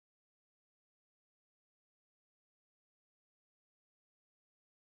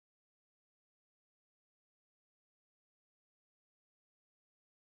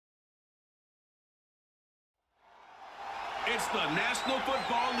It's the National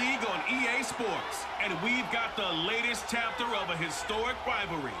Football League on EA Sports, and we've got the latest chapter of a historic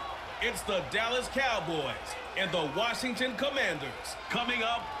rivalry. It's the Dallas Cowboys and the Washington Commanders coming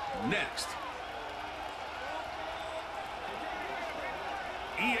up next.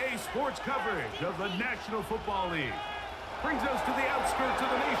 EA Sports coverage of the National Football League brings us to the outskirts of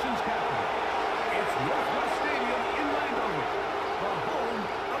the nation's capital. It's Northwest Stadium in Landover, the home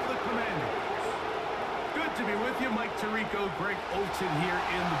of the Commanders. Good to be with you. Mike Tirico, Greg Olson here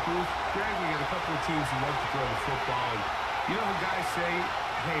in the booth. Greg, we got a couple of teams who love to throw the football. And you know how guys say,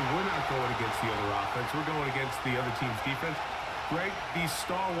 hey, we're not going against the other offense. We're going against the other team's defense. Greg, these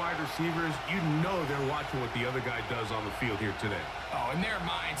star wide receivers, you know they're watching what the other guy does on the field here today. Oh, in their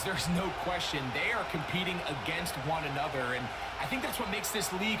minds, there's no question. They are competing against one another, and I think that's what makes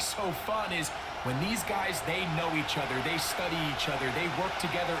this league so fun is when these guys, they know each other, they study each other, they work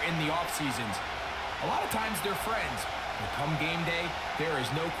together in the off seasons. A lot of times they're friends. But come game day, there is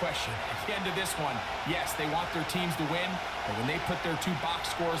no question. At the end of this one, yes, they want their teams to win, but when they put their two box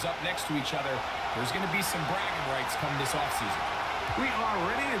scores up next to each other, there's going to be some bragging rights come this offseason. We are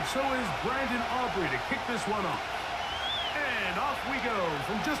ready, and so is Brandon Aubrey to kick this one off. And off we go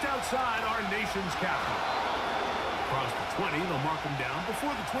from just outside our nation's capital. Across the 20, they'll mark them down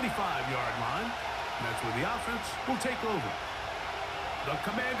before the 25-yard line. And that's where the offense will take over. The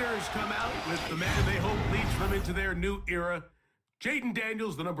Commanders come out with the man they hope leads them into their new era. Jaden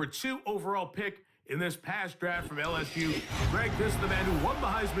Daniels, the number 2 overall pick in this past draft from LSU. Greg, this is the man who won the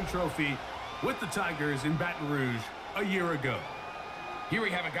Heisman Trophy with the Tigers in Baton Rouge a year ago. Here we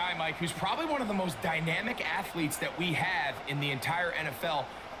have a guy, Mike, who's probably one of the most dynamic athletes that we have in the entire NFL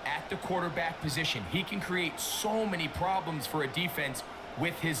at the quarterback position. He can create so many problems for a defense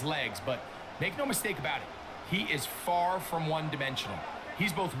with his legs, but make no mistake about it, he is far from one-dimensional.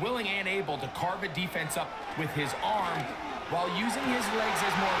 He's both willing and able to carve a defense up with his arm while using his legs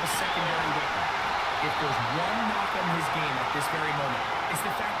as more of a secondary weapon. If there's one knock on his game at this very moment, it's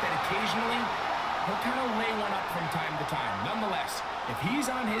the fact that occasionally he'll kind of lay one up from time to time. Nonetheless, if he's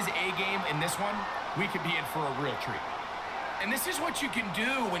on his A game in this one, we could be in for a real treat. And this is what you can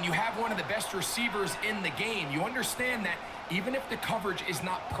do when you have one of the best receivers in the game. You understand that even if the coverage is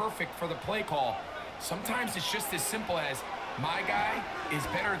not perfect for the play call, sometimes it's just as simple as my guy is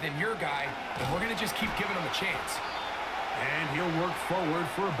better than your guy, and we're going to just keep giving him a chance. And he'll work forward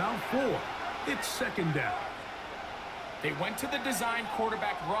for about 4. It's second down. They went to the design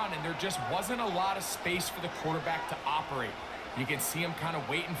quarterback run, and there just wasn't a lot of space for the quarterback to operate. You can see him kind of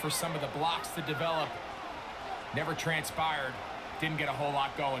waiting for some of the blocks to develop. Never transpired. Didn't get a whole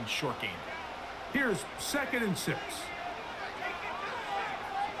lot going. Short game. Here's 2nd and 6.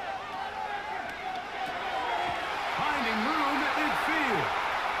 Finding room at midfield.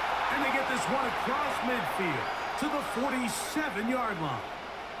 And they get this one across midfield to the 47-yard line.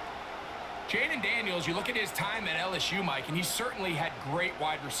 Jaden Daniels, you look at his time at LSU, Mike, and he certainly had great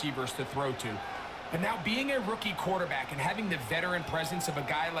wide receivers to throw to. But now being a rookie quarterback and having the veteran presence of a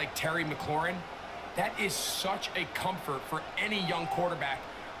guy like Terry McLaurin, that is such a comfort for any young quarterback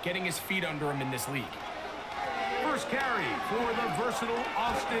getting his feet under him in this league. First carry for the versatile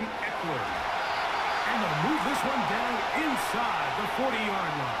Austin Eckler. And they'll move this one down inside the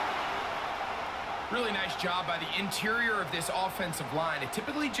 40-yard line. Really nice job by the interior of this offensive line. It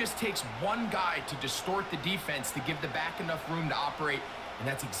typically just takes one guy to distort the defense to give the back enough room to operate, and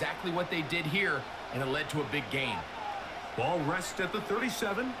that's exactly what they did here, and it led to a big gain. Ball rests at the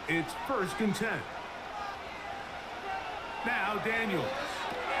 37. It's 1st and 10. Now Daniels.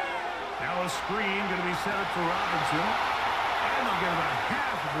 Now a screen going to be set up for Robinson. And they'll get about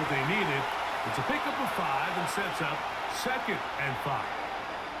half of what they needed. It's a pickup of 5 and sets up 2nd and 5.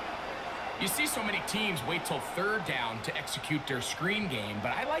 You see so many teams wait till 3rd down to execute their screen game,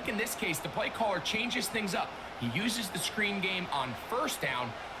 but I like in this case the play caller changes things up. He uses the screen game on 1st down,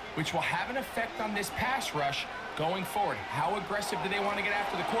 which will have an effect on this pass rush going forward. How aggressive do they want to get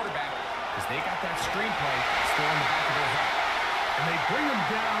after the quarterback? Because they got that screen play still in the back of their head. And they bring him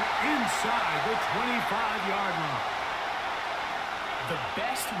down inside the 25-yard line. The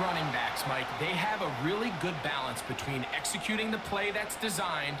best running backs, Mike, they have a really good balance between executing the play that's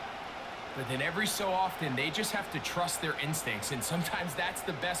designed, but then every so often, they just have to trust their instincts. And sometimes that's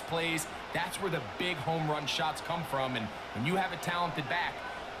the best plays. That's where the big home run shots come from. And when you have a talented back,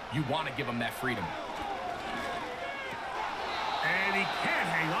 you want to give them that freedom. And he can't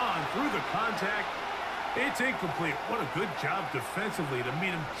hang on through the contact. It's incomplete. What a good job defensively to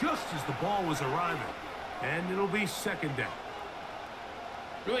meet him just as the ball was arriving. And it'll be 2nd down.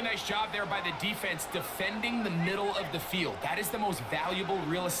 Really nice job there by the defense defending the middle of the field. That is the most valuable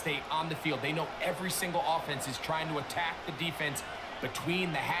real estate on the field. They know every single offense is trying to attack the defense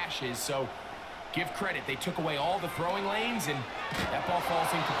between the hashes. So give credit. They took away all the throwing lanes, and that ball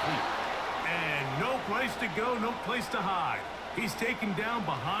falls incomplete. And no place to go, no place to hide. He's taken down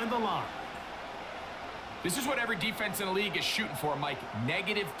behind the line. This is what every defense in the league is shooting for, Mike.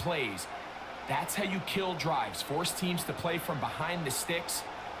 Negative plays. That's how you kill drives. Force teams to play from behind the sticks.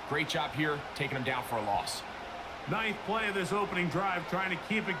 Great job here, taking them down for a loss. Ninth play of this opening drive, trying to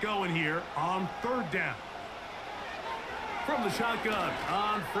keep it going here on third down. From the shotgun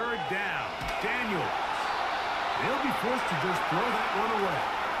on third down, Daniels. They'll be forced to just throw that one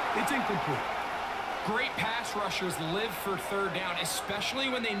away. It's incomplete. Great pass rushers live for third down, especially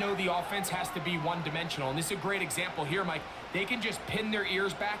when they know the offense has to be one-dimensional. And this is a great example here, Mike. They can just pin their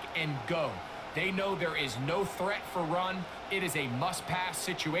ears back and go. They know there is no threat for run. It is a must-pass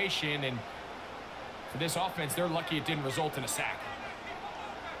situation, and for this offense, they're lucky it didn't result in a sack.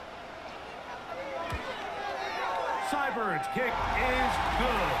 Seibert's kick is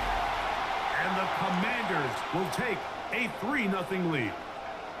good. And the Commanders will take a 3-0 lead.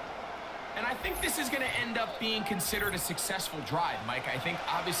 And I think this is going to end up being considered a successful drive, Mike. I think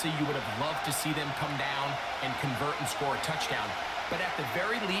obviously you would have loved to see them come down and convert and score a touchdown. But at the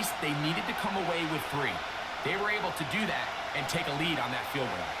very least, they needed to come away with 3. They were able to do that and take a lead on that field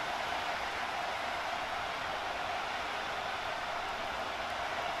goal.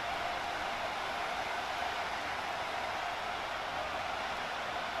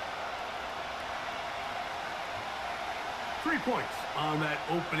 Points on that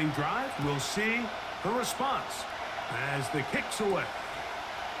opening drive. We'll see the response as the kick's away.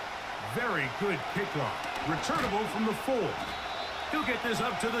 Very good kickoff. Returnable from the 4. He'll get this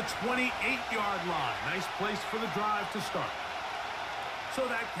up to the 28-yard line. Nice place for the drive to start. So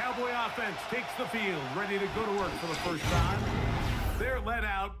that Cowboy offense takes the field, ready to go to work for the first time. They're led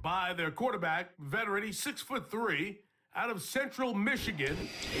out by their quarterback, veteran. He's 6'3", out of Central Michigan.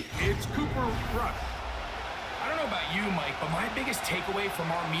 It's Cooper Rush. I don't know about you, Mike, but my biggest takeaway from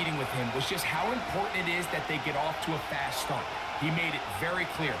our meeting with him was just how important it is that they get off to a fast start. He made it very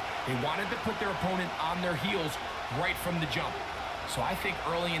clear. They wanted to put their opponent on their heels right from the jump. So I think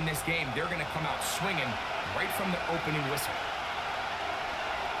early in this game, they're going to come out swinging right from the opening whistle.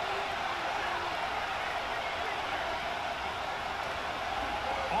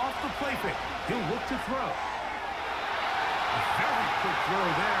 Off the play fake. He'll look to throw. A very quick throw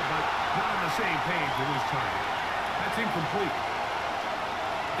there, but not on the same page with his target. That's incomplete.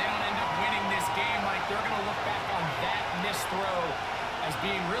 They don't end up winning this game, Mike. They're going to look back on that missed throw as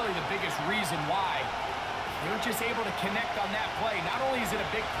being really the biggest reason why. They were just able to connect on that play. Not only is it a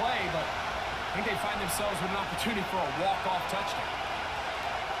big play, but I think they find themselves with an opportunity for a walk-off touchdown.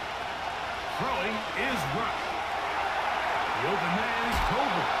 Throwing is Rush. The open man is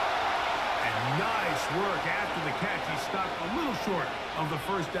Tobin. And nice work after the catch. He stopped a little short of the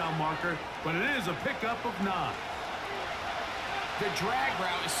first down marker, but it is a pickup of 9. The drag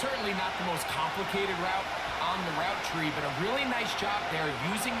route is certainly not the most complicated route on the route tree, but a really nice job there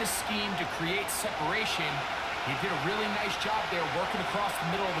using the scheme to create separation. He did a really nice job there working across the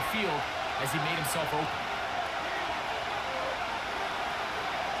middle of the field as he made himself open.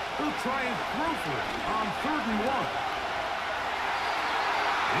 He'll try and throw for it on 3rd and 1.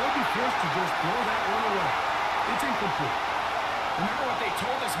 They'll be forced to just throw that one away. It's incomplete. Remember what they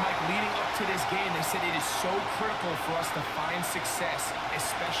told us, Mike, leading up to this game. They said it is so critical for us to find success,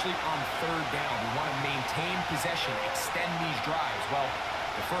 especially on 3rd down. We want to maintain possession, extend these drives. Well,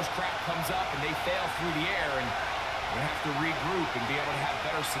 the first crack comes up and they fail through the air, and we're going to have to regroup and be able to have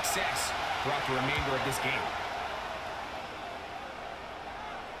better success throughout the remainder of this game.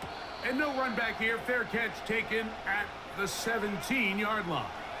 And no run back here. Fair catch taken at the 17-yard line.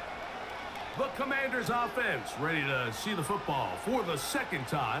 The Commanders offense ready to see the football for the 2nd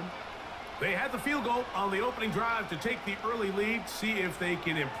time. They had the field goal on the opening drive to take the early lead. See if they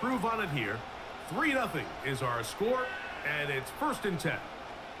can improve on it here. 3-0 is our score, and it's 1st and 10.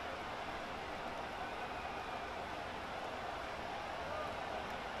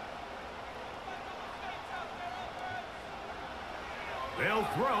 They'll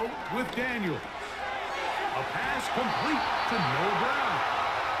throw with Daniels. A pass complete to Noah Brown.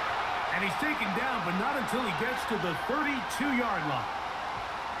 And he's taken down, but not until he gets to the 32-yard line.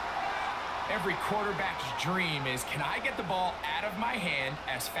 Every quarterback's dream is, can I get the ball out of my hand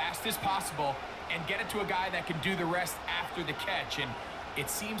as fast as possible and get it to a guy that can do the rest after the catch? And it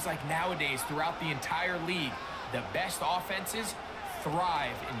seems like nowadays, throughout the entire league, the best offenses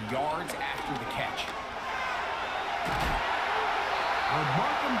thrive in yards after the catch. They'll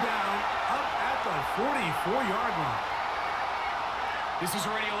mark him down up at the 44-yard line. This is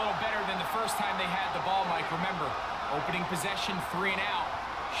already a little better than the first time they had the ball, Mike. Remember, opening possession, 3 and out.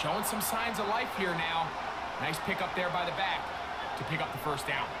 Showing some signs of life here now. Nice pick up there by the back to pick up the first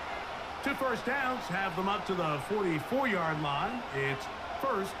down. 2 first downs have them up to the 44-yard line. It's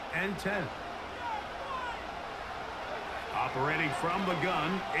 1st and 10. Operating from the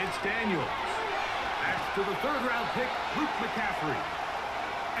gun, it's Daniels. That's to the 3rd-round pick, Luke McCaffrey.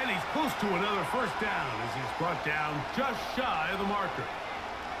 And he's close to another first down as he's brought down just shy of the marker.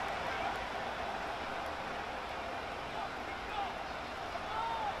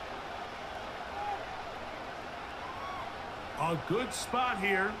 A good spot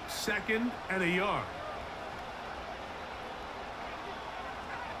here, 2nd and a yard.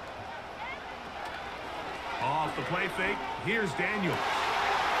 Off the play fake, here's Daniels.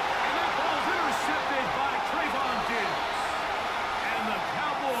 And that ball's intercepted by Trayvon Diggs. And the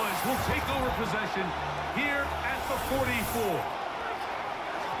Cowboys will take over possession here at the 44.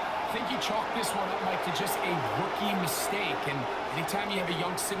 I think you chalk this one up, Mike, to just a rookie mistake. And anytime you have a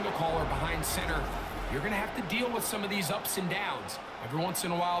young signal caller behind center, you're going to have to deal with some of these ups and downs. Every once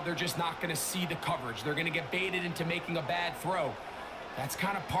in a while, they're just not going to see the coverage. They're going to get baited into making a bad throw. That's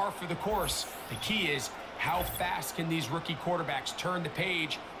kind of par for the course. The key is, how fast can these rookie quarterbacks turn the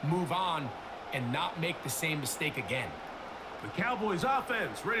page, move on, and not make the same mistake again? The Cowboys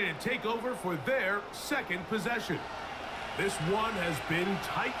offense ready to take over for their 2nd possession. This one has been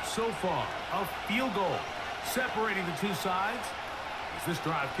tight so far. A field goal separating the two sides as this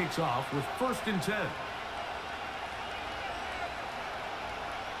drive kicks off with 1st and 10.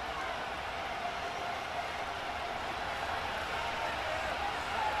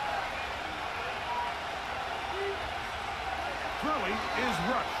 Throwing is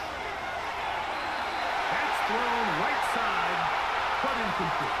Rush. That's thrown right side, but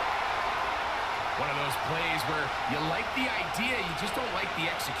incomplete. One of those plays where you like the idea, you just don't like the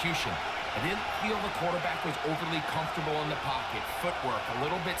execution. I didn't feel the quarterback was overly comfortable in the pocket. Footwork a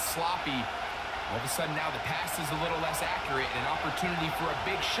little bit sloppy. All of a sudden now the pass is a little less accurate. An opportunity for a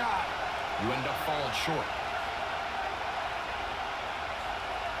big shot. You end up falling short.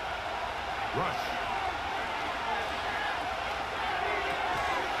 Rush.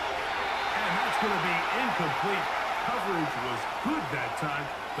 And that's going to be incomplete. Coverage was good that time.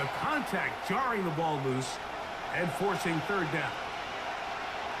 The contact jarring the ball loose and forcing 3rd down.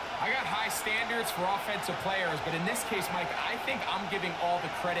 I got high standards for offensive players, but in this case, Mike, I think I'm giving all the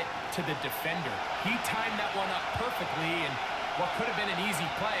credit to the defender. He timed that one up perfectly, and what could have been an easy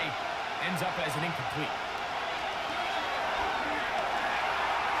play ends up as an incomplete.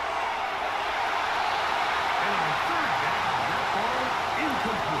 And on 3rd down, that ball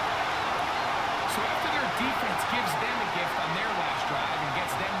incomplete. So after their defense gives them a gift on their last drive and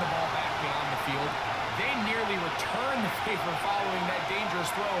gets them the ball back on the field, they nearly return the favor following that dangerous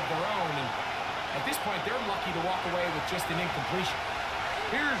throw of their own. And at this point, they're lucky to walk away with just an incompletion.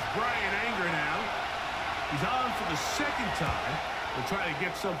 Here's Brian Anger now. He's on for the 2nd time. We'll try to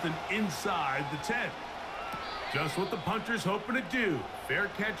get something inside the 10. Just what the punter's hoping to do. Fair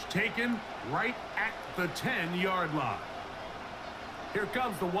catch taken right at the 10-yard line. Here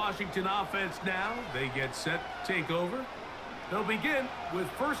comes the Washington offense now. They get set to take over. They'll begin with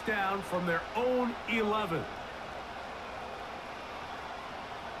 1st down from their own 11.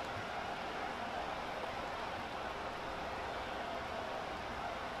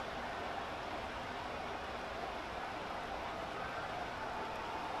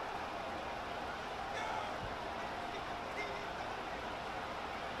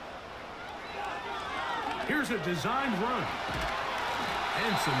 Here's a designed run.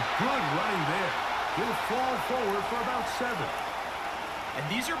 And some good running there. He'll fall forward for about 7.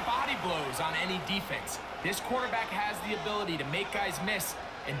 And these are body blows on any defense. This quarterback has the ability to make guys miss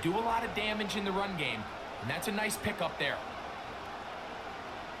and do a lot of damage in the run game. And that's a nice pickup there.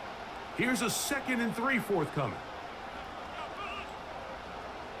 Here's a 2nd and 3 forthcoming.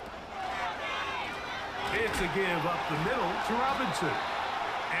 It's a give up the middle to Robinson.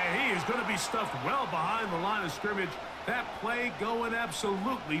 And he is going to be stuffed well behind the line of scrimmage. That play going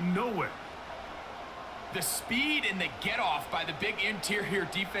absolutely nowhere. The speed and the get-off by the big interior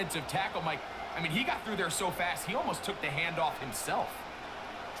defensive tackle, Mike. I mean, he got through there so fast, he almost took the handoff himself.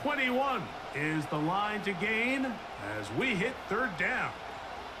 21 is the line to gain as we hit 3rd down.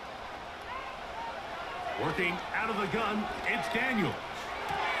 Working out of the gun, it's Daniels.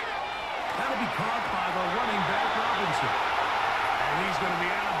 That'll be caught by the running back, Robinson. And he's going to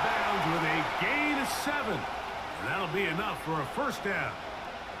be out of bounds with a gain of 7. And that'll be enough for a 1st down.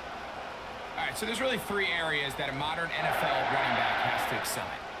 All right, so there's really three areas that a modern NFL running back has to excel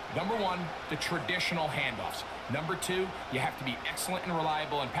at. Number one, the traditional handoffs. Number two, you have to be excellent and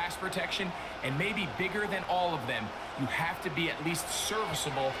reliable in pass protection. And maybe bigger than all of them, you have to be at least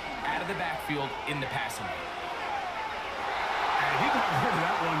serviceable out of the backfield in the passing game. And he got rid of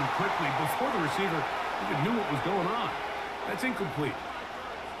that one quickly before the receiver even knew what was going on. That's incomplete.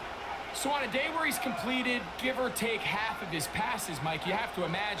 So on a day where he's completed, give or take half of his passes, Mike, you have to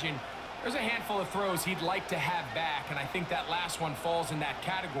imagine there's a handful of throws he'd like to have back, and I think that last one falls in that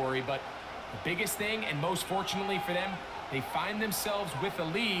category. But the biggest thing, and most fortunately for them, they find themselves with a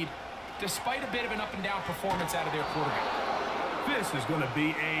lead despite a bit of an up-and-down performance out of their quarterback. This is going to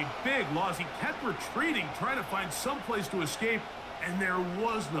be a big loss. He kept retreating, trying to find some place to escape, and there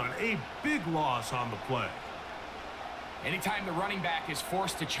was none. A big loss on the play. Anytime the running back is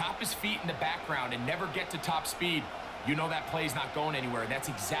forced to chop his feet in the background and never get to top speed, you know that play's not going anywhere. That's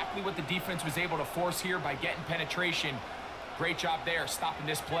exactly what the defense was able to force here by getting penetration. Great job there, stopping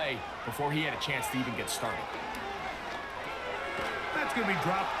this play before he had a chance to even get started. That's going to be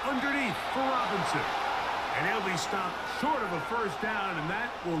dropped underneath for Robinson. And he'll be stopped short of a first down, and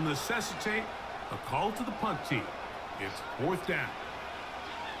that will necessitate a call to the punt team. It's fourth down.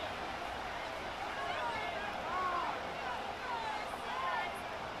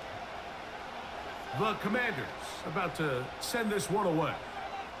 The Commanders about to send this one away.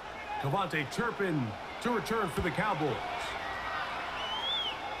 Cavante Turpin to return for the Cowboys.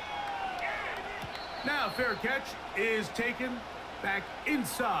 Now fair catch is taken back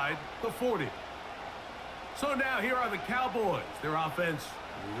inside the 40. So now here are the Cowboys. Their offense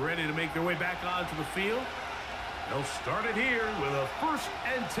ready to make their way back onto the field. They'll start it here with a 1st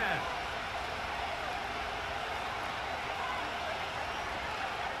and 10.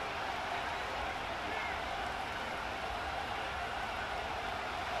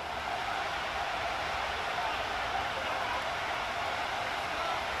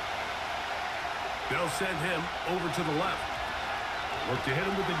 They'll send him over to the left. Look to hit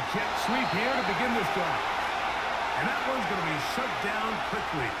him with a jet sweep here to begin this drive. And that one's going to be shut down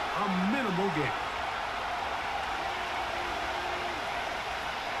quickly. A minimal gain.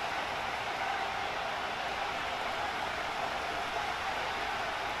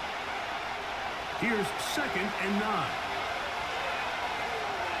 Here's 2nd and 9.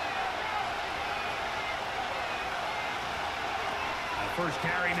 First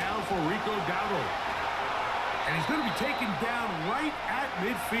carry now for Rico Dowdle. And he's going to be taken down right at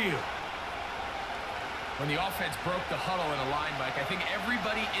midfield. When the offense broke the huddle in a line, Mike, I think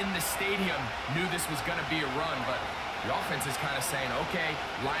everybody in the stadium knew this was going to be a run, but the offense is kind of saying, okay,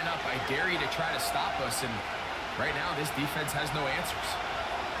 line up, I dare you to try to stop us, and right now this defense has no answers.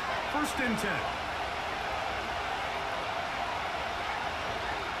 1st and 10.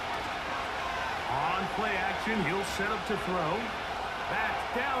 On play action, he'll set up to throw. Back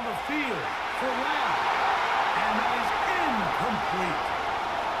down the field for Lamb. And that is incomplete.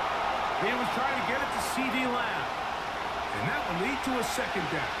 He was trying to get it to C.D. Lamb. And that will lead to a 2nd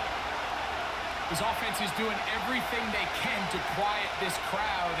down. His offense is doing everything they can to quiet this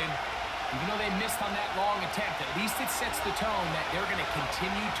crowd. And even though they missed on that long attempt, at least it sets the tone that they're going to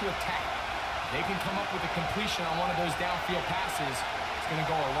continue to attack. They can come up with a completion on one of those downfield passes. It's going to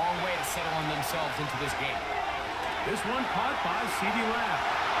go a long way to settling themselves into this game. This one caught by C.D. Lamb.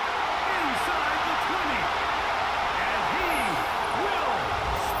 Inside the 20. And he will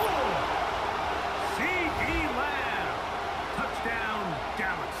score. C.D. Lamb. Touchdown,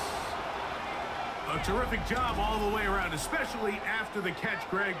 Dallas. A terrific job all the way around, especially after the catch,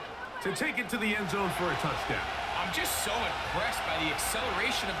 Greg, to take it to the end zone for a touchdown. I'm just so impressed by the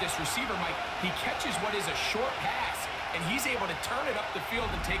acceleration of this receiver, Mike. He catches what is a short pass, and he's able to turn it up the field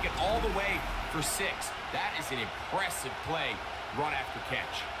and take it all the way for 6. That is an impressive play, run after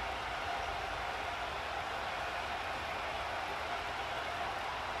catch.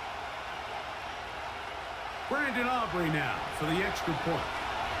 Brandon Aubrey now for the extra point.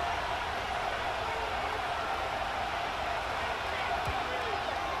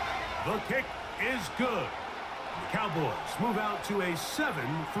 The kick is good. The Cowboys move out to a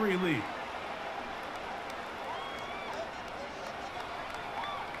 7-3 lead.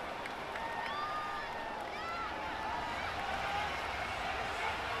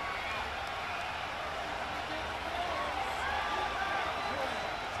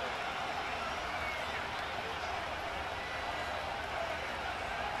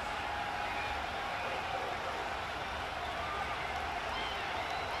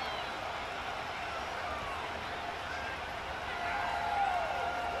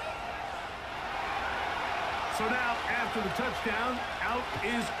 So now, after the touchdown, out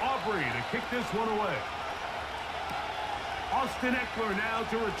is Aubrey to kick this one away. Austin Eckler now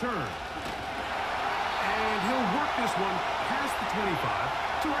to return. And he'll work this one past the 25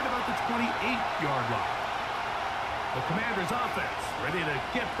 to right about the 28-yard line. The Commanders' offense ready to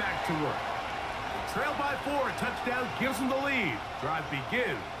get back to work. They trail by 4. A touchdown gives them the lead. Drive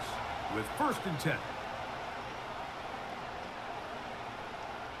begins with 1st and 10.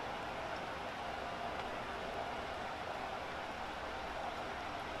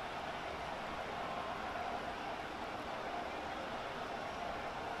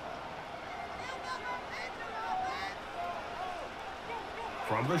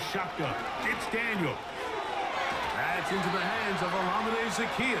 From the shotgun, it's Daniel. That's into the hands of Olamide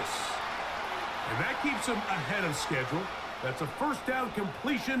Zaccheaus. And that keeps him ahead of schedule. That's a 1st down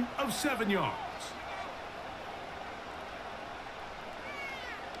completion of 7 yards.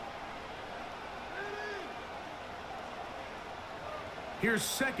 Here's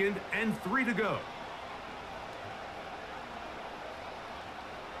 2nd and 3 to go.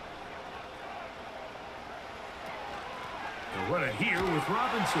 They'll run it here with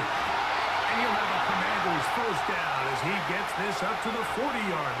Robinson. And he'll have a Commander's 1st down as he gets this up to the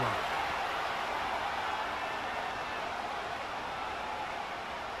 40-yard line.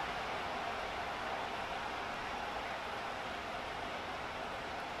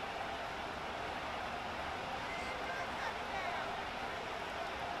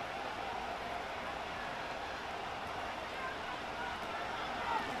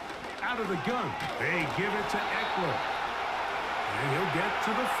 Out of the gun, they give it to Eckler. And he'll get to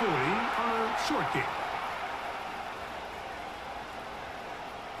the 40 on a short gain.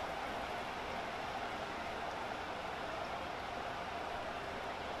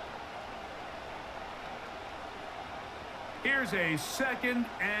 Here's a 2nd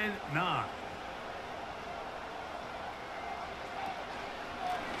and 9.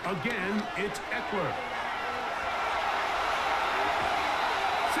 Again, it's Eckler.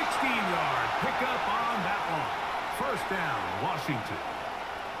 16-yard pickup on that one. 1st down, Washington.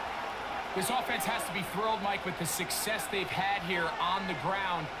 This offense has to be thrilled, Mike, with the success they've had here on the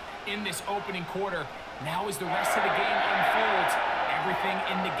ground in this opening quarter. Now as the rest of the game unfolds, everything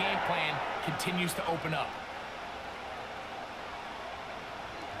in the game plan continues to open up.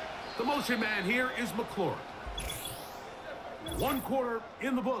 The motion man here is McLaurin. 1 quarter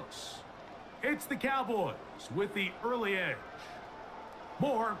in the books. It's the Cowboys with the early edge.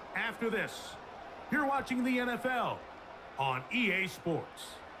 More after this. You're watching the NFL on EA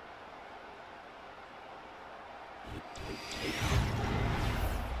Sports.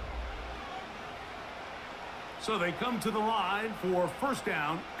 So they come to the line for 1st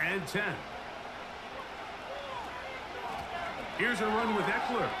down and 10. Here's a run with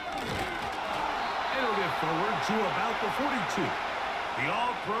Eckler. It'll get forward to about the 42. The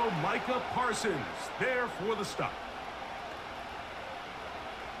all-pro Micah Parsons there for the stop.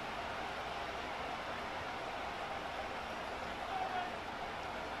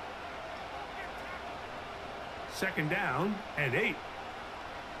 Second down and 8.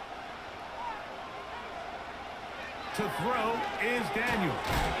 To throw is Daniel.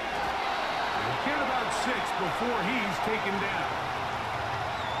 He'll get about 6 before he's taken down.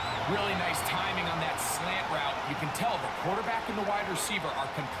 Really nice timing on that slant route. You can tell the quarterback and the wide receiver are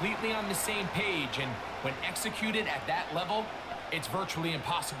completely on the same page, and when executed at that level, it's virtually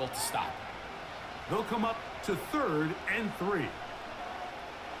impossible to stop. They'll come up to 3rd and 3.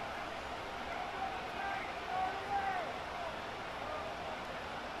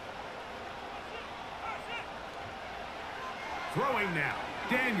 Throwing now,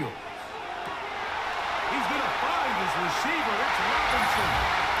 Daniels. He's going to find his receiver. It's Robinson.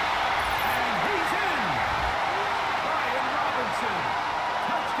 And he's in. Brian Robinson.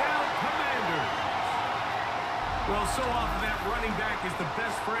 Touchdown, Commanders. Well, so often that running back is the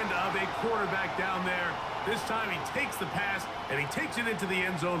best friend of a quarterback down there. This time he takes the pass, and he takes it into the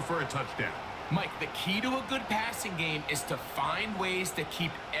end zone for a touchdown. Mike, the key to a good passing game is to find ways to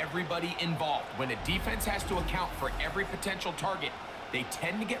keep everybody involved. When a defense has to account for every potential target, they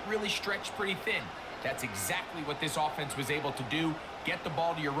tend to get really stretched pretty thin. That's exactly what this offense was able to do. Get the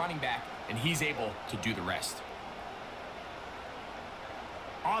ball to your running back, and he's able to do the rest.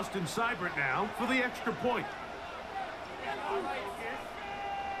 Austin Seibert now for the extra point.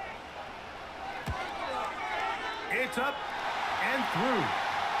 It's up and through.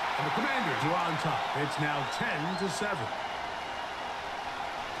 And the Commanders are on top. It's now 10-7.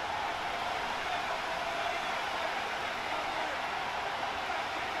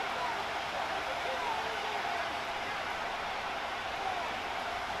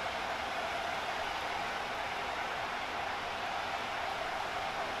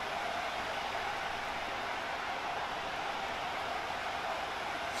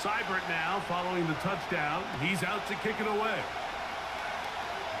 Seibert now following the touchdown. He's out to kick it away.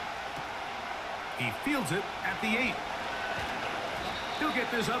 He fields it at the 8. He'll get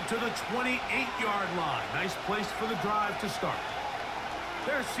this up to the 28-yard line. Nice place for the drive to start.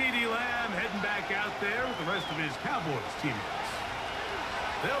 There's CeeDee Lamb heading back out there with the rest of his Cowboys teammates.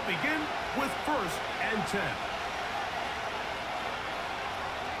 They'll begin with 1st and 10.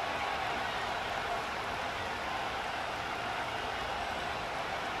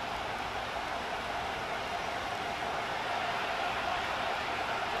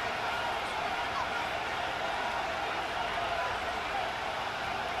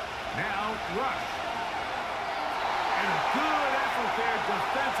 Now, rush. And a good effort there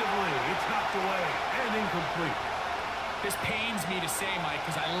defensively. It's knocked away and incomplete. This pains me to say, Mike,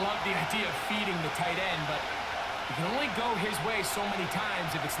 because I love the idea of feeding the tight end, but you can only go his way so many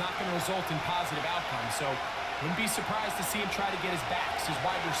times if it's not going to result in positive outcomes. So wouldn't be surprised to see him try to get his backs, his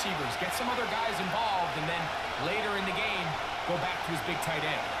wide receivers, get some other guys involved, and then later in the game, go back to his big tight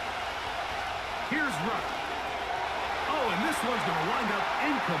end. Here's Rush. Oh, and this one's going to wind up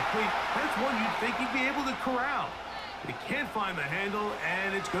incomplete. That's one you'd think he'd be able to corral. He can't find the handle,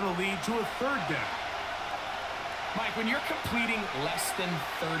 and it's going to lead to a 3rd down. Mike, when you're completing less than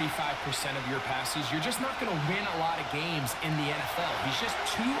 35% of your passes, you're just not going to win a lot of games in the NFL. He's just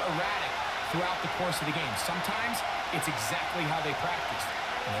too erratic throughout the course of the game. Sometimes it's exactly how they practiced.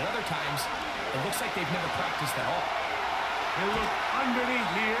 And at other times, it looks like they've never practiced at all. They look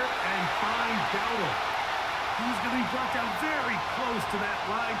underneath here and find Dowdle. He's going to be brought down very close to that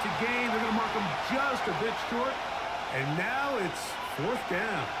line to gain. They're going to mark him just a bit short. And now it's 4th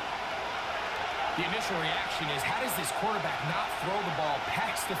down. The initial reaction is, how does this quarterback not throw the ball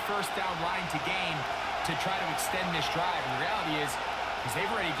past the 1st down line to gain to try to extend this drive? And the reality is they've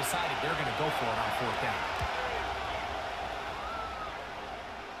already decided they're going to go for it on 4th down.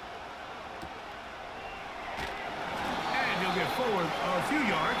 And he'll get forward a few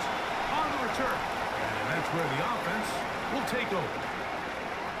yards on the return. And that's where the offense will take over.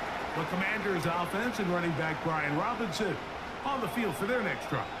 The Commanders' offense and running back Brian Robinson on the field for their next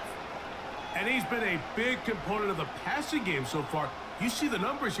drive. And he's been a big component of the passing game so far. You see the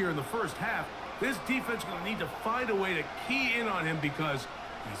numbers here in the first half. This defense is going to need to find a way to key in on him because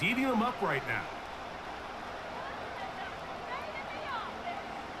he's eating them up right now.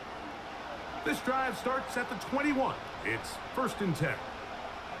 This drive starts at the 21. It's 1st and 10.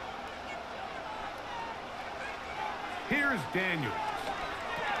 Here's Daniels.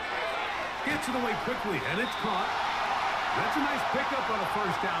 Gets it away quickly, and it's caught. That's a nice pickup on a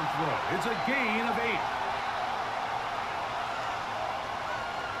 1st down throw. It's a gain of 8.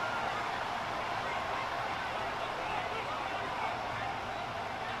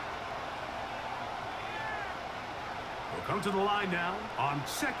 We'll come to the line now on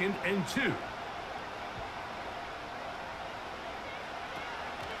 2nd and 2.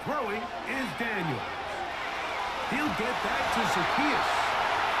 Throwing is Daniels. He'll get that to Zacchaeus.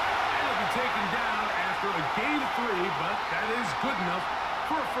 And he'll be taken down after a gain of 3, but that is good enough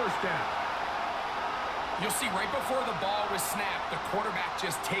for a 1st down. You'll see right before the ball was snapped, the quarterback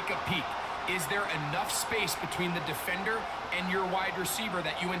just take a peek. Is there enough space between the defender and your wide receiver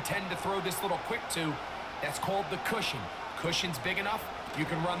that you intend to throw this little quick to? That's called the cushion. Cushion's big enough, you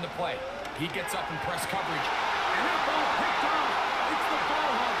can run the play. He gets up in press coverage. And that ball picked off. It's the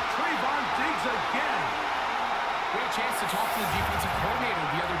ball hawk. Trayvon Diggs again. We had a chance to talk to the defensive coordinator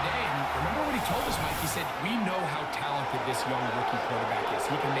the other day, and remember what he told us, Mike? He said, we know how talented this young rookie quarterback is.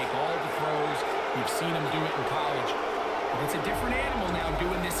 He can make all the throws. We've seen him do it in college. But it's a different animal now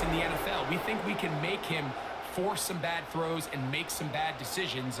doing this in the NFL. We think we can make him force some bad throws and make some bad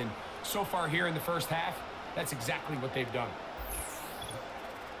decisions, and so far here in the first half, that's exactly what they've done.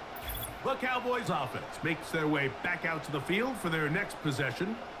 The Cowboys offense makes their way back out to the field for their next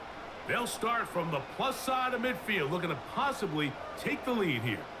possession. They'll start from the plus side of midfield, looking to possibly take the lead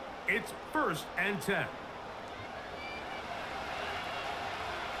here. It's 1st and 10.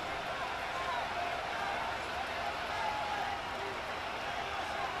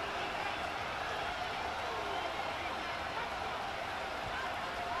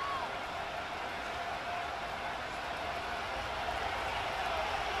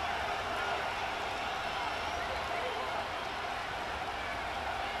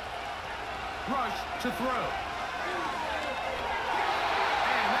 Rush to throw.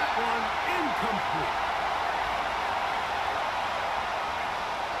 And that one incomplete.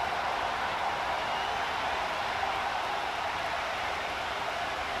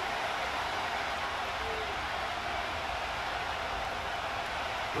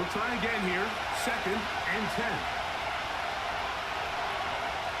 We'll try again here. 2nd and 10.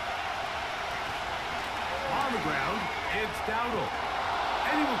 on the ground, it's Dowdle.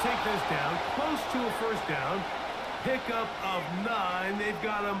 And he will take this down, close to a first down. Pickup of 9. They've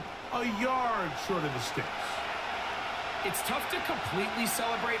got him a yard short of the sticks. It's tough to completely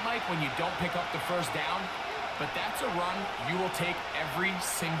celebrate, Mike, when you don't pick up the first down, but that's a run you will take every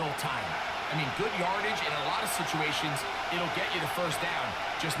single time. I mean, good yardage in a lot of situations, it'll get you the first down,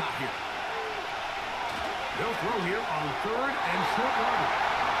 just not here. They'll throw here on 3rd and short yardage.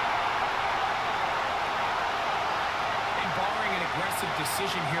 And barring an aggressive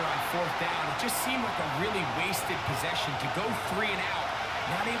decision here on 4th down, it just seemed like a really wasted possession to go 3 and out,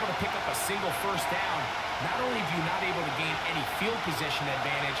 not able to pick up a single first down. Not only do you not able to gain any field position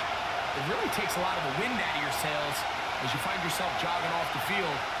advantage, it really takes a lot of the wind out of your sails as you find yourself jogging off the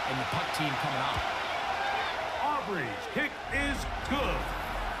field and the punt team coming on. Aubrey's kick is good.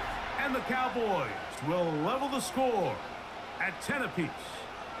 And the Cowboys will level the score at 10 apiece.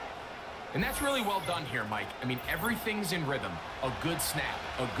 And that's really well done here, Mike. I mean, everything's in rhythm. A good snap,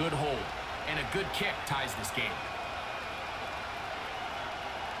 a good hold, and a good kick ties this game.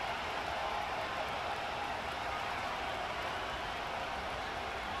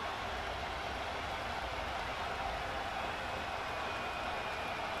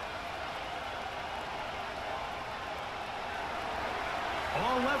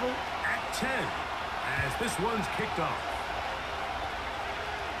 All level at 10 as this one's kicked off.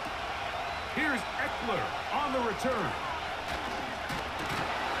 Here's Eckler on the return.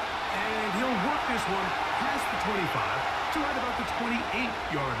 And he'll work this one past the 25 to right about the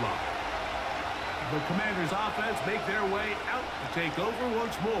 28-yard line. The Commanders' offense make their way out to take over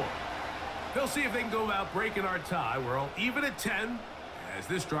once more. They'll see if they can go about breaking our tie. We're all even at 10 as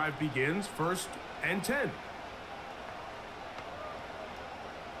this drive begins, 1st and 10.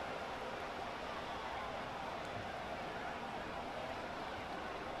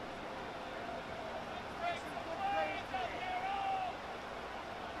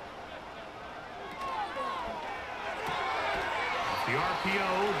 The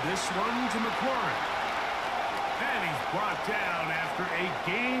RPO, this one to McLaurin. And he's brought down after a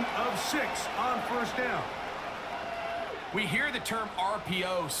gain of 6 on 1st down. We hear the term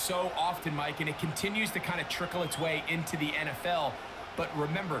RPO so often, Mike, and it continues to kind of trickle its way into the NFL. But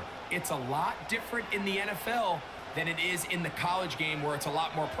remember, it's a lot different in the NFL than it is in the college game where it's a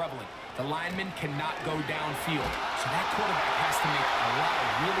lot more prevalent. The lineman cannot go downfield. So that quarterback has to make a lot of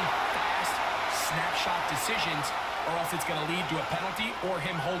really fast snapshot decisions, or else it's going to lead to a penalty or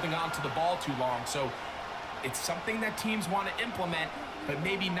him holding on to the ball too long. So it's something that teams want to implement, but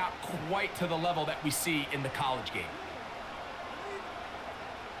maybe not quite to the level that we see in the college game.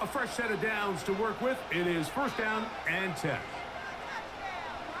 A fresh set of downs to work with. It is 1st down and 10.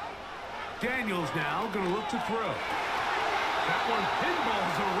 Daniels now going to look to throw. That one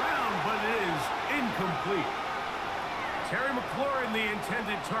pinballs around, but it is incomplete. Terry McLaurin, the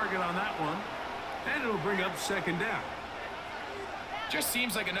intended target on that one. And it'll bring up 2nd down. Just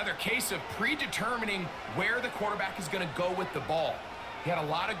seems like another case of predetermining where the quarterback is going to go with the ball. He had a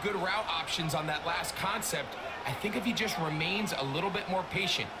lot of good route options on that last concept. I think if he just remains a little bit more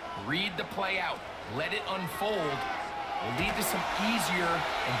patient, read the play out, let it unfold, will lead to some easier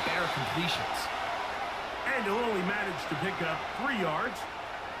and better completions. And he'll only manage to pick up 3 yards.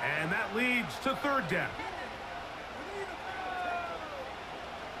 And that leads to 3rd down.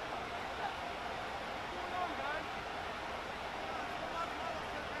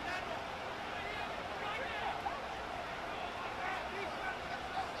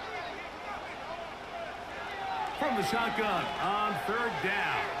 From the shotgun on 3rd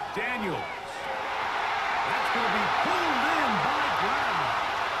down, Daniels. That's going to be pulled in by Brown.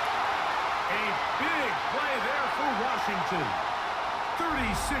 A big play there for Washington.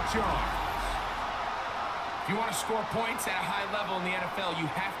 36 yards. If you want to score points at a high level in the NFL, you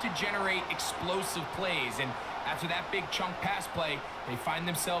have to generate explosive plays. And after that big chunk pass play, they find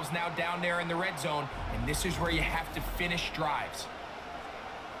themselves now down there in the red zone. And this is where you have to finish drives.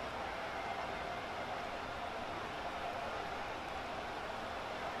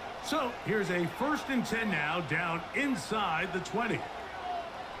 So here's a 1st and 10 now, down inside the 20.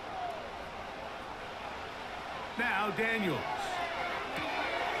 Now Daniels.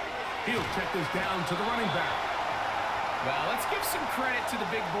 He'll check this down to the running back. Well, let's give some credit to the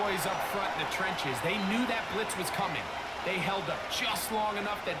big boys up front in the trenches. They knew that blitz was coming. They held up just long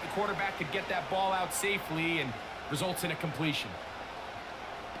enough that the quarterback could get that ball out safely and results in a completion.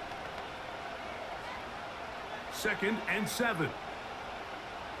 2nd and 7.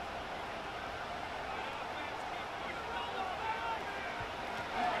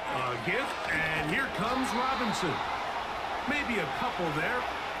 Gift, and here comes Robinson. Maybe a couple there.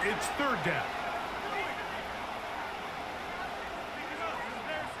 It's 3rd down.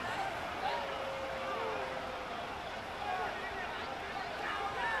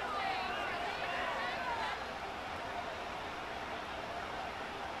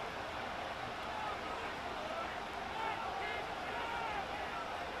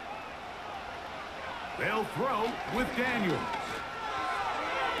 They'll throw with Daniels.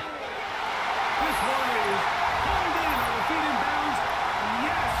 This one is pulled in on the feet in bounds.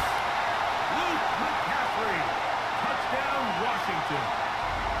 Yes! Luke McCaffrey. Touchdown, Washington.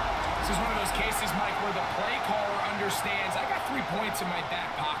 This is one of those cases, Mike, where the play caller understands, I got 3 points in my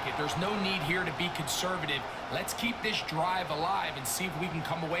back pocket. There's no need here to be conservative. Let's keep this drive alive and see if we can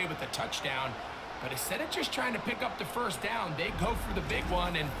come away with a touchdown. But instead of just trying to pick up the first down, they go for the big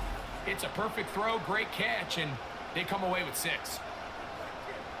one, and it's a perfect throw, great catch, and they come away with 6.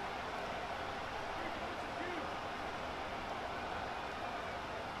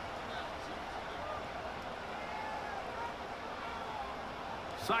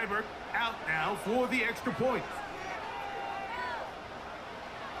 Seibert out now for the extra point.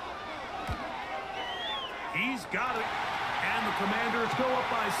 He's got it. And the Commanders go up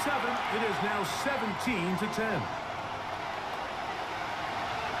by 7. It is now 17-10.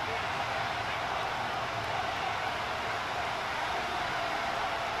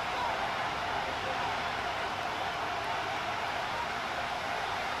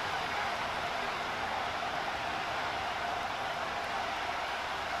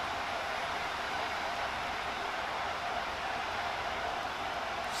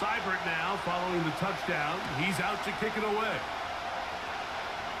 Seibert now following the touchdown. He's out to kick it away.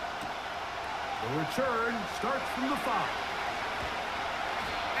 The return starts from the 5.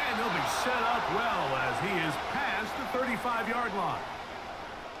 And he'll be set up well as he is past the 35-yard line.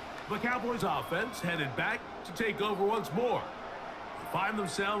 The Cowboys offense headed back to take over once more. They find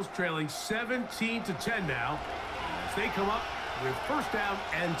themselves trailing 17-10 now as they come up with first down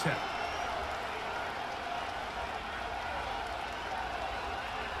and 10.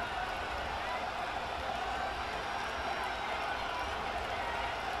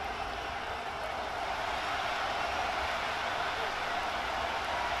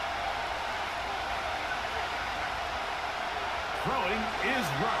 Throwing is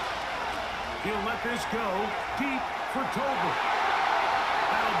Rush. He'll let this go deep for Tolbert.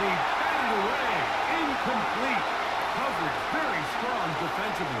 That'll be batted away. Incomplete. Coverage very strong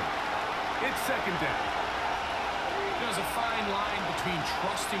defensively. It's second down. There's a fine line between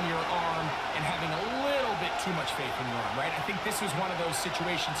trusting your arm and having a little bit too much faith in your arm, right? I think this was one of those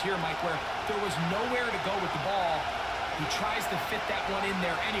situations here, Mike, where there was nowhere to go with the ball. He tries to fit that one in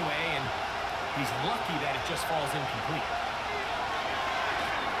there anyway, and he's lucky that it just falls incomplete.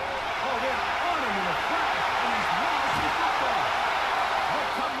 Oh, they're on him in a crash, and he's lost the football. The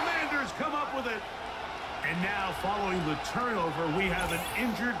Commanders come up with it. And now, following the turnover, we have an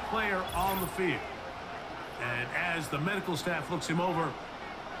injured player on the field. And as the medical staff looks him over,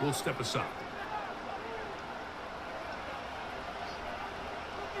 we'll step aside.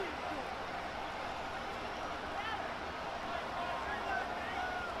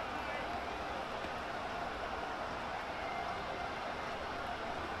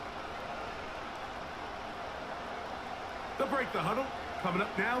 They'll break the huddle. Coming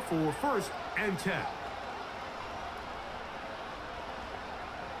up now for first and 10.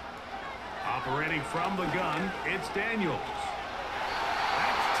 Operating from the gun, it's Daniels.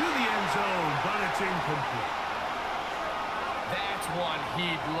 That's to the end zone, but it's incomplete. That's one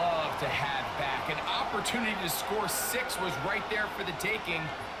he'd love to have back. An opportunity to score 6 was right there for the taking.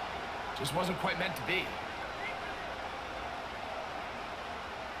 Just wasn't quite meant to be.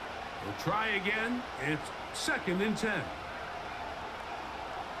 We'll try again. It's second and 10.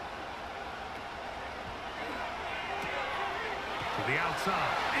 To the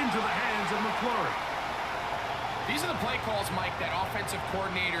outside, into the hands of McClure. These are the play calls, Mike, that offensive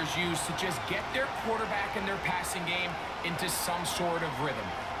coordinators use to just get their quarterback and their passing game into some sort of rhythm.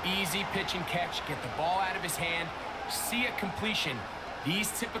 Easy pitch and catch, get the ball out of his hand, see a completion. These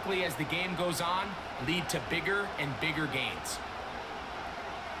typically, as the game goes on, lead to bigger and bigger gains.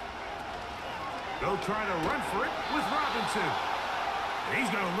 They'll try to run for it with Robinson. He's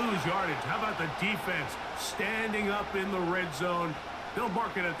going to lose yardage. How about the defense standing up in the red zone? They'll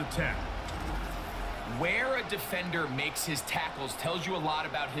mark it at the 10. Where a defender makes his tackles tells you a lot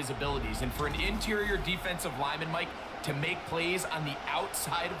about his abilities. And for an interior defensive lineman, Mike, to make plays on the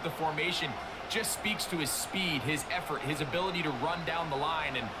outside of the formation just speaks to his speed, his effort, his ability to run down the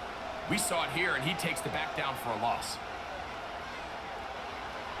line. And we saw it here, and he takes the back down for a loss.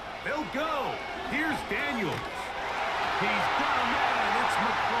 They'll go. Here's Daniels. He's got a man. It's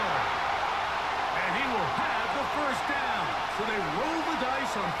McClure. And he will have the first down. So they roll the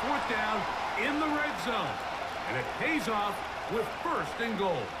dice on fourth down in the red zone. And it pays off with first and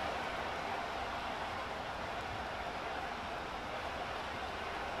goal.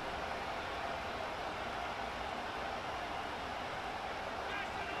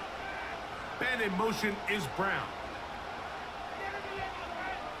 And in motion is Brown.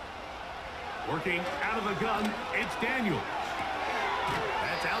 Working out of the gun, it's Daniels.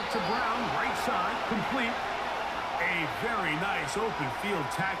 That's out to Brown, right side, complete. A very nice open field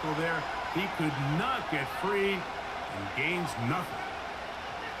tackle there. He could not get free and gains nothing.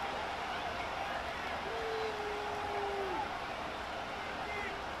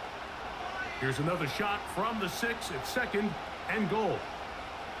 Here's another shot from the 6 at 2nd and goal.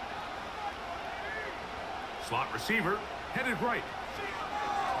 Slot receiver headed right.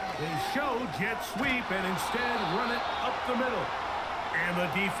 They show jet sweep and instead run it up the middle. And the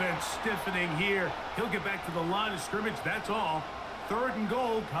defense stiffening here. He'll get back to the line of scrimmage. That's all. 3rd and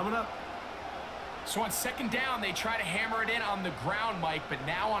goal coming up. So on 2nd down, they try to hammer it in on the ground, Mike, but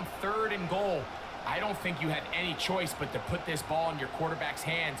now on 3rd and goal, I don't think you have any choice but to put this ball in your quarterback's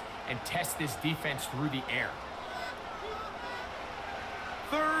hands and test this defense through the air.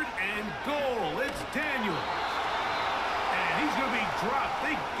 3rd and goal. It's Daniels. And he's going to be dropped.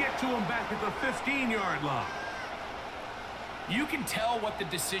 They get to him back at the 15-yard line. You can tell what the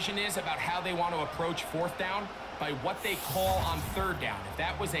decision is about how they want to approach 4th down by what they call on 3rd down. If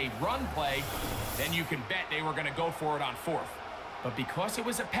that was a run play, then you can bet they were going to go for it on 4th. But because it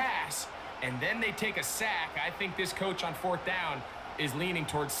was a pass, and then they take a sack, I think this coach on 4th down is leaning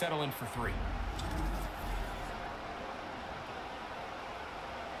towards settling for 3.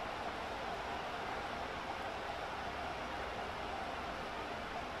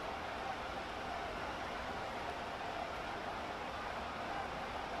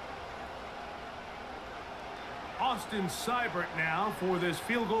 Austin Seibert now for this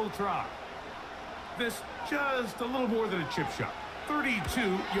field goal try. This just a little more than a chip shot.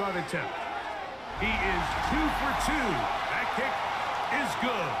 32-yard attempt. He is 2 for 2. That kick is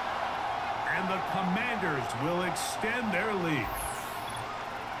good. And the Commanders will extend their lead.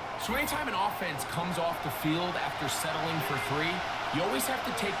 So anytime an offense comes off the field after settling for 3, you always have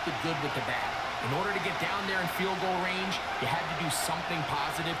to take the good with the bad. In order to get down there in field goal range, you had to do something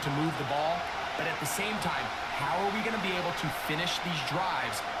positive to move the ball. But at the same time, how are we going to be able to finish these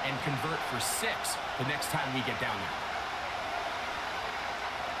drives and convert for 6 the next time we get down there?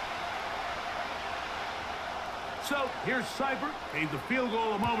 So here's Seibert, made the field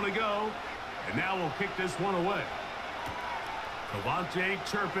goal a moment ago, and now we'll kick this one away. Devontae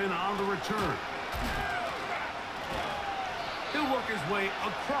Turpin on the return. He'll work his way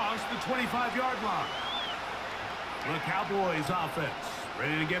across the 25-yard line. The Cowboys offense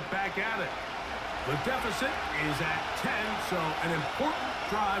ready to get back at it. The deficit is at 10, so an important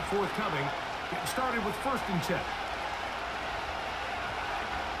drive forthcoming. Getting started with 1st and 10.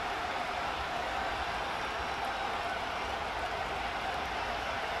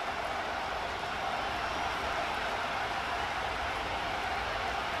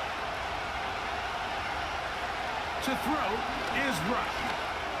 To throw is Rush.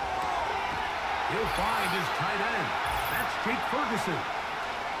 He'll find his tight end. That's Jake Ferguson.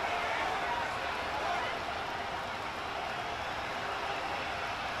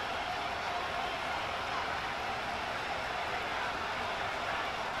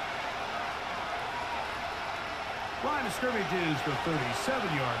 Line of scrimmage is the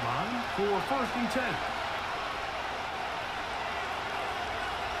 37-yard line for 1st and 10.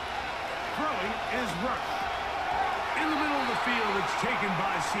 Throwing is Rush. In the middle of the field, it's taken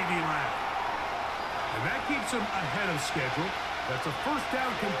by C.D. Lamb. And that keeps him ahead of schedule. That's a 1st down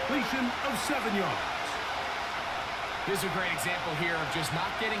completion of 7 yards. This is a great example here of just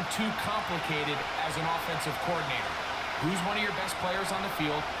not getting too complicated as an offensive coordinator. Who's one of your best players on the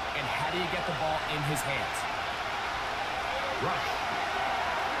field, and how do you get the ball in his hands? Rush.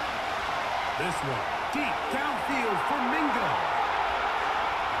 This one deep downfield for Mingo.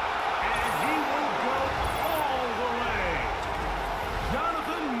 And he will go all the way.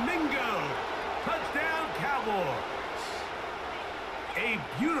 Jonathan Mingo. Touchdown Cowboys. A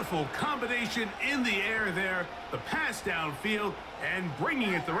beautiful combination in the air there. The pass downfield and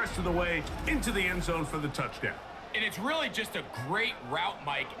bringing it the rest of the way into the end zone for the touchdown. And it's really just a great route,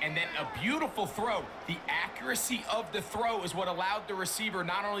 Mike, and then a beautiful throw. The accuracy of the throw is what allowed the receiver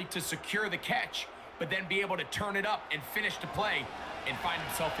not only to secure the catch, but then be able to turn it up and finish the play and find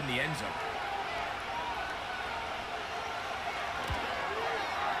himself in the end zone.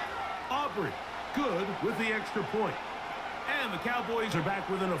 Aubrey, good with the extra point. And the Cowboys are back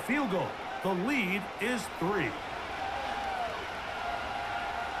within a field goal. The lead is 3.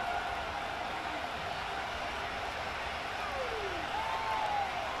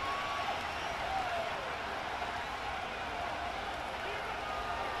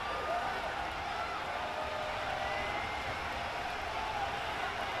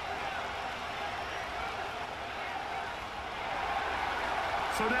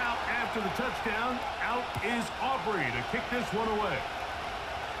 So now, after the touchdown, out is Aubrey to kick this one away.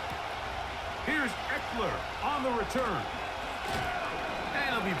 Here's Eckler on the return.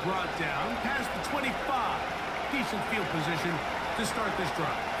 And he'll be brought down past the 25. Decent field position to start this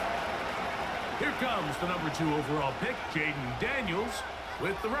drive. Here comes the number 2 overall pick, Jaden Daniels,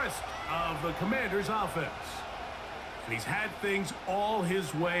 with the rest of the Commanders' offense. And he's had things all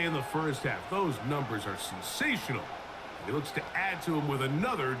his way in the first half. Those numbers are sensational. And he looks to add to them with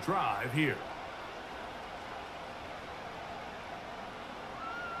another drive here.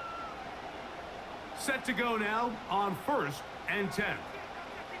 Set to go now on 1st and 10.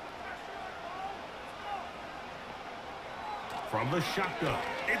 From the shotgun,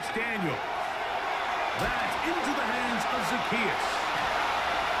 it's Daniel. That's into the hands of Zacchaeus.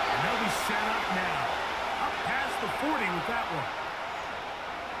 And they'll be set up now. Up past the 40 with that one.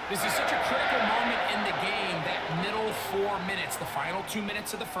 This is such a critical moment in the game, that middle 4 minutes, the final 2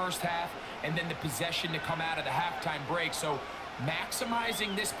 minutes of the first half, and then the possession to come out of the halftime break. So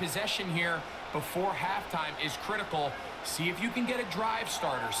maximizing this possession here before halftime is critical. See if you can get a drive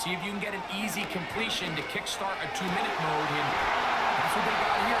starter. See if you can get an easy completion to kickstart a 2-minute mode. And that's what they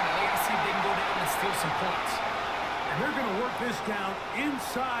got here. Now they got to see if they can go down and steal some points. And they're going to work this down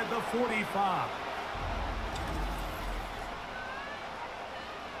inside the 45.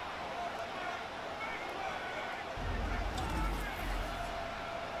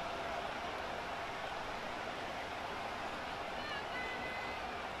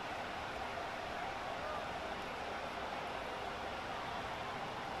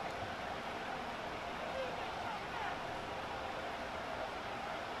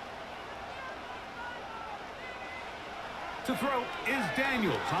 To throw is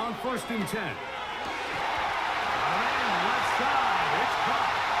Daniels on 1st and 10. And left side, it's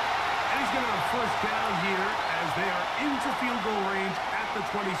caught. And he's going to have 1st down here as they are into field goal range at the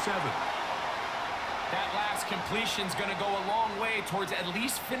 27. That last completion is going to go a long way towards at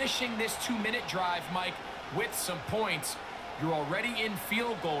least finishing this 2-minute drive, Mike, with some points. You're already in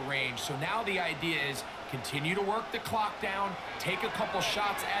field goal range, so now the idea is continue to work the clock down, take a couple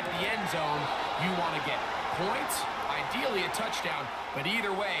shots at the end zone. You want to get points, ideally a touchdown, but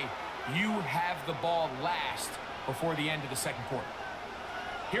either way, you have the ball last before the end of the second quarter.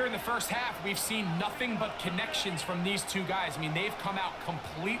 Here in the first half, we've seen nothing but connections from these two guys. I mean, they've come out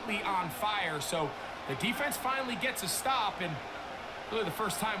completely on fire, so the defense finally gets a stop, and really the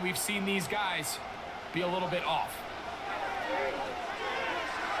first time we've seen these guys be a little bit off.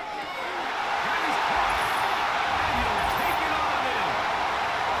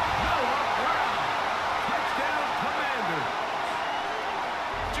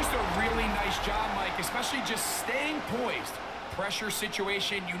 Job, Mike, especially just staying poised. Pressure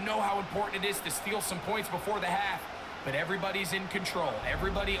situation, you know how important it is to steal some points before the half, but everybody's in control.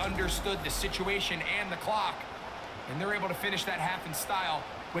 Everybody understood the situation and the clock, and they're able to finish that half in style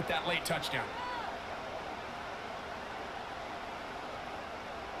with that late touchdown.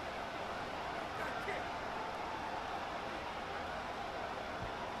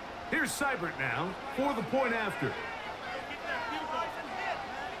 Here's Seibert now for the point after.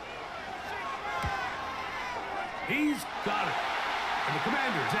 He's got it. And the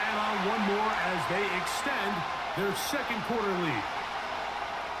Commanders add on one more as they extend their second quarter lead.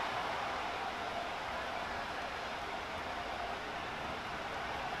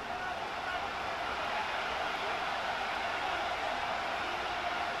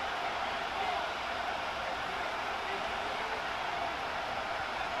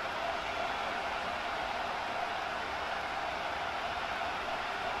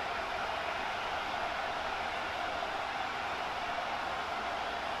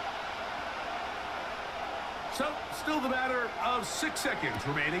 So, still the matter of 6 seconds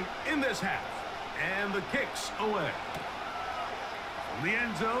remaining in this half. And the kick's away. From the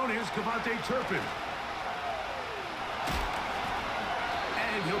end zone, here's Cavante Turpin.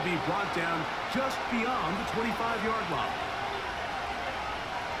 And he'll be brought down just beyond the 25-yard line.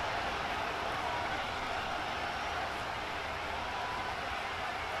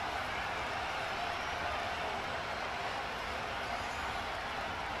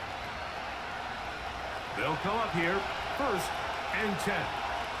 They'll come up here, 1st and 10.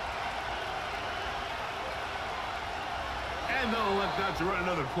 And they'll elect not to run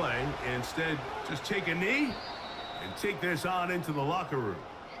another play. Instead, just take a knee and take this on into the locker room.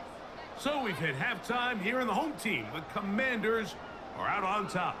 So we've hit halftime here in the home team. The Commanders are out on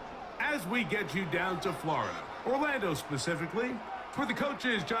top. As we get you down to Florida, Orlando specifically, where the coach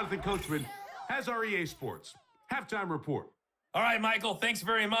is Jonathan Coachman has our EA Sports halftime report. All right, Michael, thanks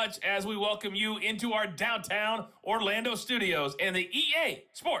very much as we welcome you into our downtown Orlando studios and the EA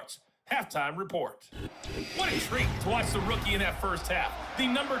Sports Halftime Report. What a treat to watch the rookie in that first half. The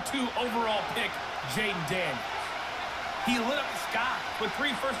number 2 overall pick, Jaden Daniels. He lit up the sky with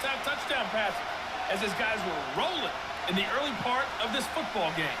 3 first-half touchdown passes as his guys were rolling in the early part of this football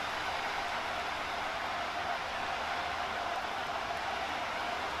game.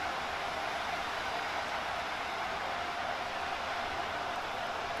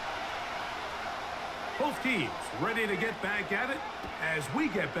 Both teams ready to get back at it as we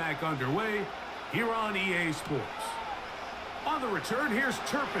get back underway here on EA Sports. On the return, here's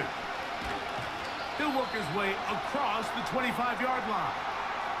Turpin. He'll work his way across the 25-yard line.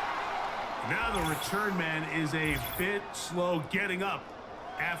 Now the return man is a bit slow getting up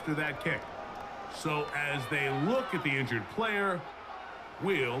after that kick. So as they look at the injured player,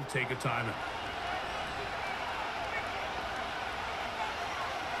 we'll take a timeout.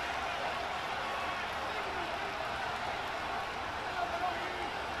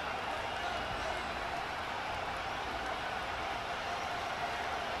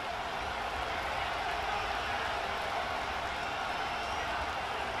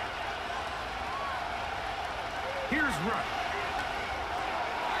 Here's Rush.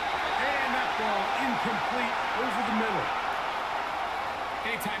 And that ball incomplete over the middle.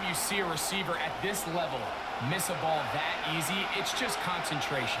 Anytime you see a receiver at this level miss a ball that easy, it's just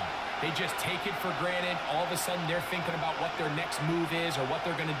concentration. They just take it for granted. All of a sudden, they're thinking about what their next move is or what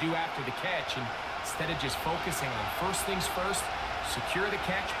they're going to do after the catch. And instead of just focusing on first things first, secure the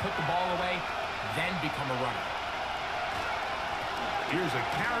catch, put the ball away, then become a runner. Here's a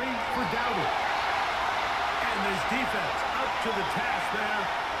carry for Dowdle. And this defense up to the task there.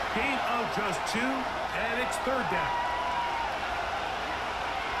 Gain of just 2, and it's 3rd down.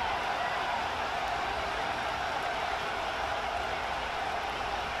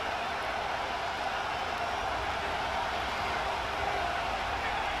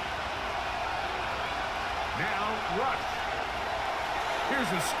 Now, Rush.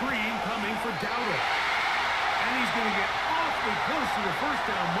 Here's a screen coming for Dowdle. And he's going to get awfully close to the first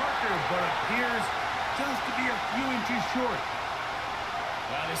down marker, but appears just to be a few inches short.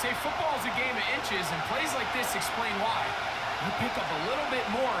 Well, they say football's a game of inches, and plays like this explain why. You pick up a little bit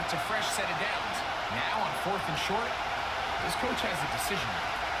more, it's a fresh set of downs. Now on 4th and short, this coach has a decision.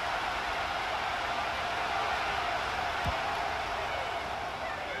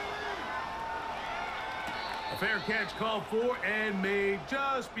 A fair catch called for and made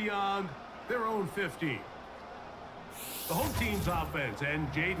just beyond their own 15. The home team's offense and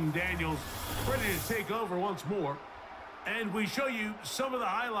Jaden Daniels ready to take over once more. And we show you some of the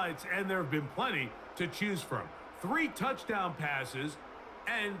highlights, and there have been plenty to choose from. 3 touchdown passes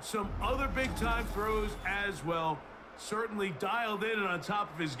and some other big-time throws as well. Certainly dialed in and on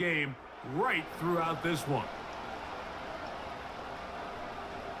top of his game right throughout this one.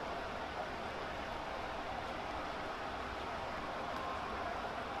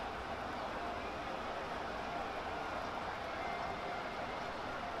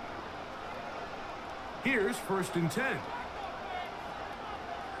 Here's 1st and 10.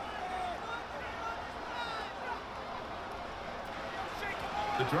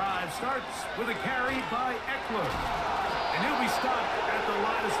 The drive starts with a carry by Eckler. And he'll be stopped at the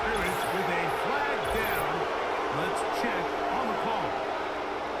line of scrimmage with a flag down. Let's check on the call.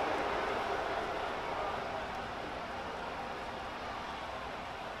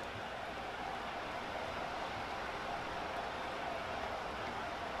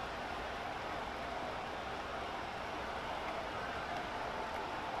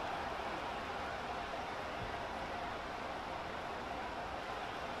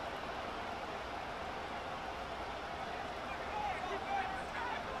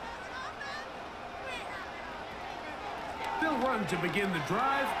 They'll run to begin the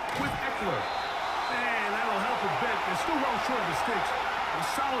drive with Eckler. And that'll help a bit. They're still well short of the sticks. A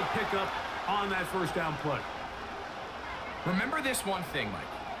solid pickup on that first down play. Remember this one thing, Mike.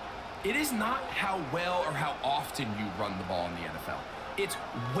 It is not how well or how often you run the ball in the NFL. It's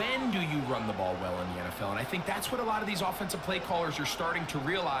when do you run the ball well in the NFL. And I think that's what a lot of these offensive play callers are starting to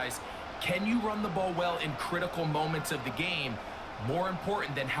realize. Can you run the ball well in critical moments of the game? More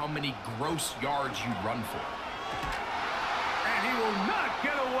important than how many gross yards you run for. And he will not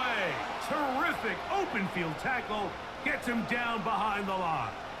get away. Terrific open field tackle. Gets him down behind the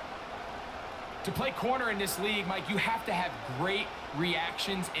line. To play corner in this league, Mike, you have to have great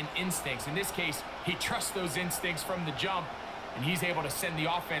reactions and instincts. In this case, he trusts those instincts from the jump, and he's able to send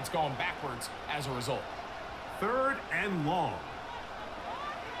the offense going backwards as a result. 3rd and long.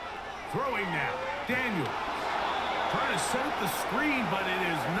 Throwing now, Daniels. Trying to set up the screen, but it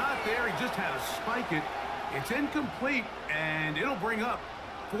is not there. He just had to spike it. It's incomplete, and it'll bring up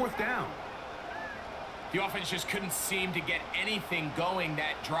 4th down. The offense just couldn't seem to get anything going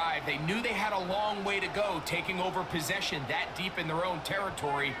that drive. They knew they had a long way to go, taking over possession that deep in their own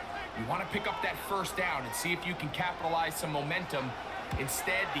territory. You want to pick up that 1st down and see if you can capitalize some momentum.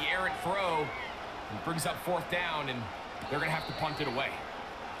 Instead, the errant throw brings up 4th down, and they're going to have to punt it away.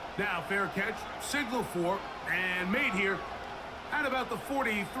 Now, fair catch, signal for, and made here at about the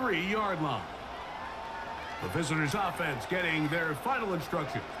 43-yard line. The visitors' offense getting their final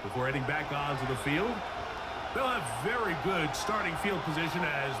instructions before heading back onto the field. They'll have very good starting field position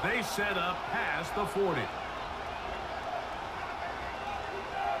as they set up past the 40.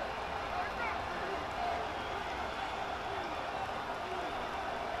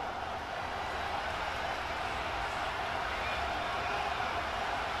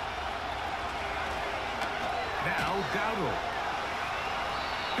 Now Dowdle.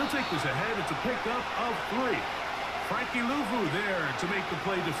 He'll take this ahead. It's a pickup of 3. Frankie Louvu there to make the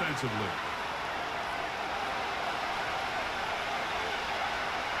play defensively.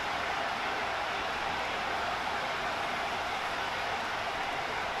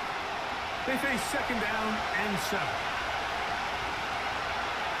 They face 2nd down and 7.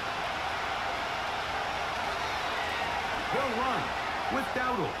 They'll run with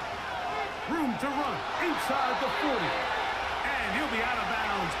Dowdle. Room to run inside the 40. And he'll be out of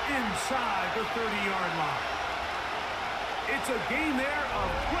bounds inside the 30-yard line. It's a gain there of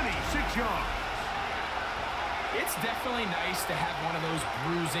 26 yards. It's definitely nice to have one of those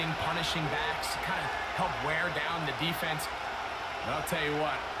bruising, punishing backs to kind of help wear down the defense. But I'll tell you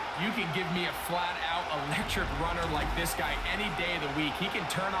what, you can give me a flat-out electric runner like this guy any day of the week. He can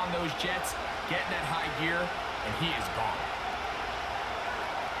turn on those jets, get in that high gear, and he is gone.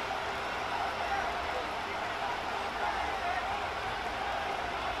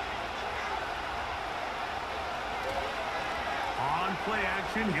 On play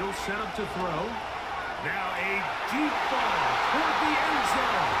action, he'll set up to throw. Now a deep ball toward the end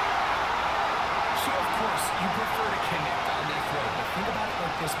zone. So, of course, you prefer to connect on that throw, but think about it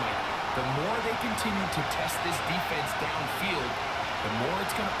like this, Mike. The more they continue to test this defense downfield, the more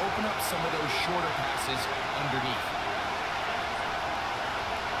it's going to open up some of those shorter passes underneath.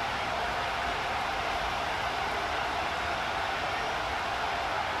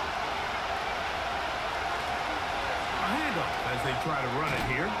 A handoff as they try to run it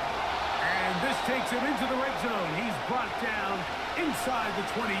here. And this takes him into the red zone. He's brought down inside the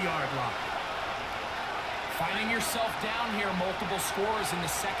 20-yard line. Finding yourself down here, multiple scores in the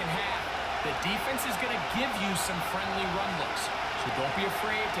 2nd half. The defense is going to give you some friendly run looks. So don't be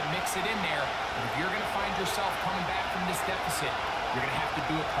afraid to mix it in there. But if you're going to find yourself coming back from this deficit, you're going to have to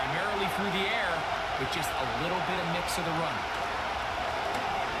do it primarily through the air with just a little bit of mix of the run.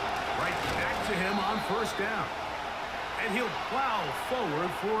 Right back to him on 1st down. And he'll plow forward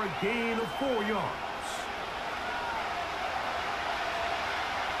for a gain of 4 yards.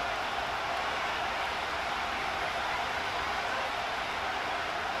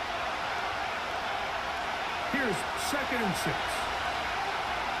 Here's 2nd and 6.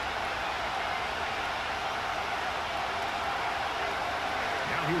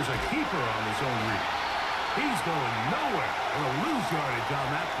 Now here's a keeper on his own read. He's going nowhere. He'll lose yardage on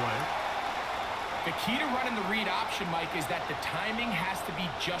that play. The key to running the read option, Mike, is that the timing has to be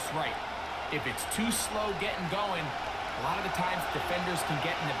just right. If it's too slow getting going, a lot of the times defenders can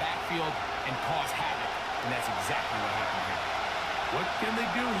get in the backfield and cause havoc. And that's exactly what happened here. What can they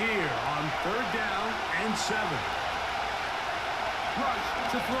do here on 3rd down and 7? Rush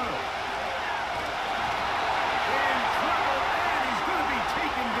to throw. In trouble, and he's going to be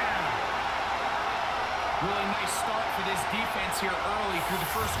taken down. Really nice start for this defense here early through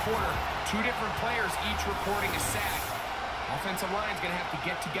the 1st quarter. 2 different players each reporting a sack. Offensive line's going to have to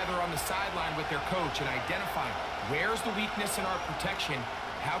get together on the sideline with their coach and identify where's the weakness in our protection.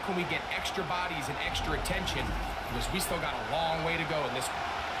 How can we get extra bodies and extra attention? Because we still got a long way to go in this one.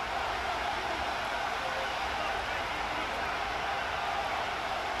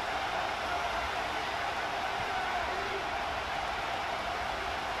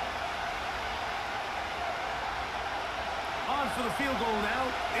 On for the field goal now,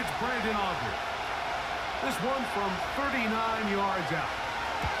 it's Brandon Aubrey. This one from 39 yards out.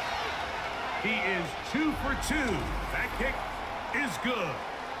 He is 2 for 2. That kick is good.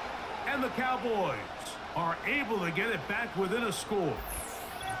 And the Cowboys are able to get it back within a score.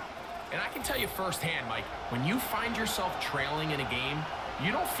 And I can tell you firsthand, Mike, when you find yourself trailing in a game,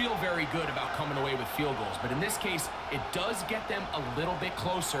 you don't feel very good about coming away with field goals. But in this case, it does get them a little bit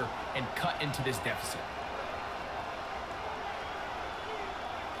closer and cut into this deficit.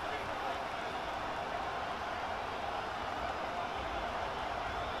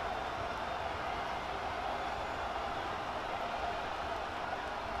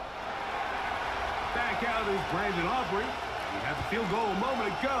 back out is Brandon Aubrey. He had the field goal a moment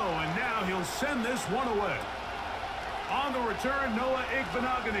ago, and now he'll send this one away. On the return, Noah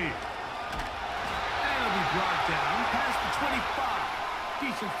Igbenogany. And he'll be brought down past the 25.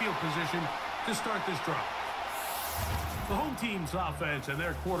 Decent field position to start this drive. The home team's offense and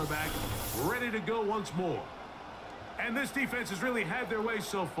their quarterback ready to go once more. And this defense has really had their way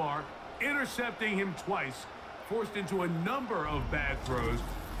so far, intercepting him twice, forced into a number of bad throws,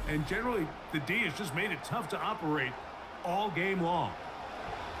 and generally the D has just made it tough to operate all game long.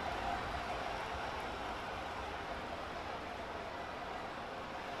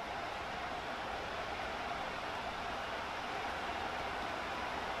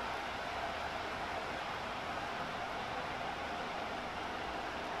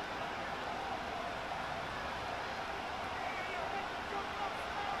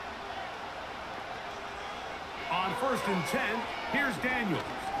 On 1st and 10, here's Daniels.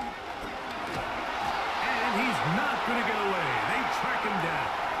 And he's not going to get away. They track him down.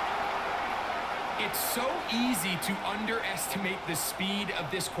 It's so easy to underestimate the speed of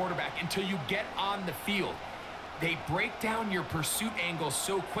this quarterback until you get on the field. They break down your pursuit angle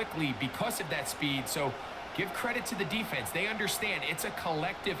so quickly because of that speed, so give credit to the defense. They understand it's a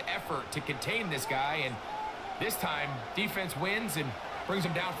collective effort to contain this guy, and this time, defense wins and brings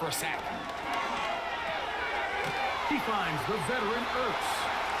him down for a sack. He finds the veteran Ertz.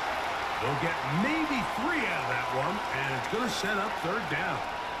 They'll get maybe 3 out of that one, and it's going to set up 3rd down.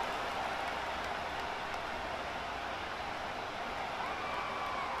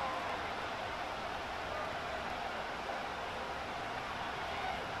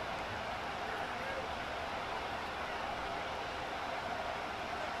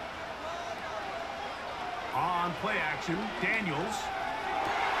 On play action, Daniels.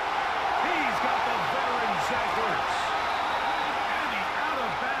 He's got the veteran Zach Ertz. And he's out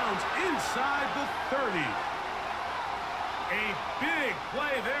of bounds inside the 30. A big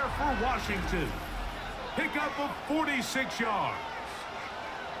play there for Washington. Pickup of 46 yards.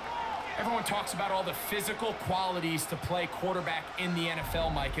 Everyone talks about all the physical qualities to play quarterback in the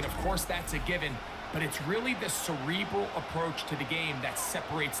NFL, Mike, and of course that's a given, but it's really the cerebral approach to the game that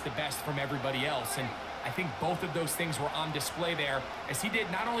separates the best from everybody else, and I think both of those things were on display there, as he did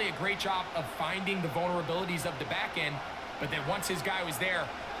not only a great job of finding the vulnerabilities of the back end, but that once his guy was there,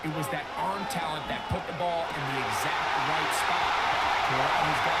 it was that arm talent that put the ball in the exact right spot to allow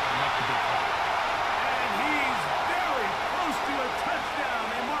his guy to make the big play. And he's very close to a touchdown.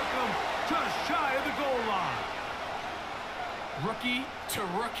 They mark him just shy of the goal line. Rookie to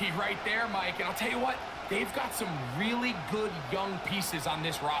rookie right there, Mike, and I'll tell you what, they've got some really good young pieces on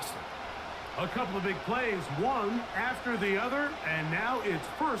this roster. A couple of big plays, one after the other, and now it's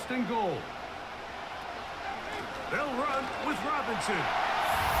 1st and goal. They'll run with Robinson.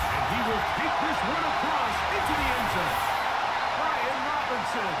 And he will take this one across into the end zone. Brian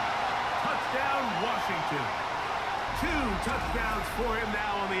Robinson. Touchdown, Washington. 2 touchdowns for him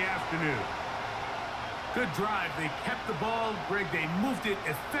now on the afternoon. Good drive. They kept the ball. Greg, they moved it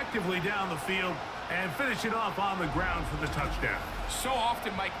effectively down the field and finish it off on the ground for the touchdown. So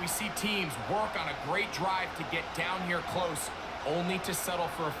often, Mike, we see teams work on a great drive to get down here close, only to settle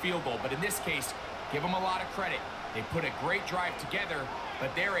for a field goal. But in this case, give them a lot of credit. They put a great drive together,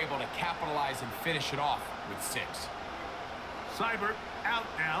 but they're able to capitalize and finish it off with 6. Seibert out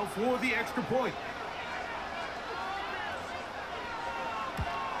now for the extra point.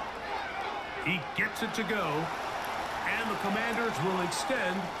 He gets it to go, and the Commanders will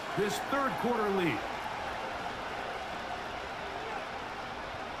extend this 3rd quarter lead.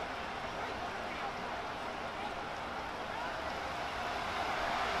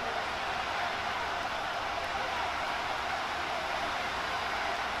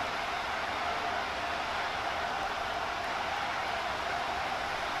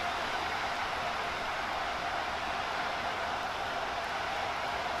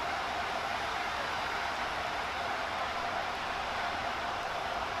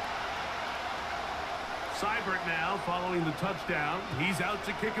 Seibert now following the touchdown. He's out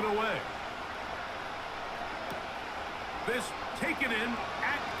to kick it away. This taken in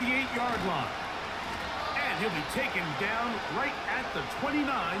at the 8-yard line. And he'll be taken down right at the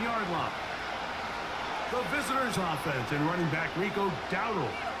 29-yard line. The visitors' offense and running back Rico Dowdle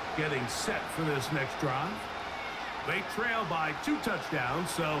getting set for this next drive. They trail by 2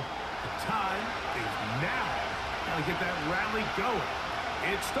 touchdowns, so the time is now. Got to get that rally going.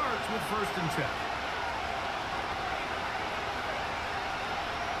 It starts with 1st and 10.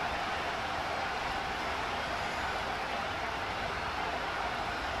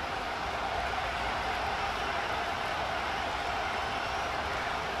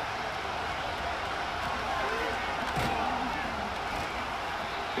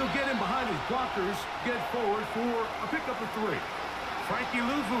 He'll get in behind his blockers, get forward for a pickup of 3. Frankie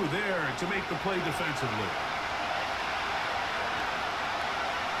Luvu there to make the play defensively.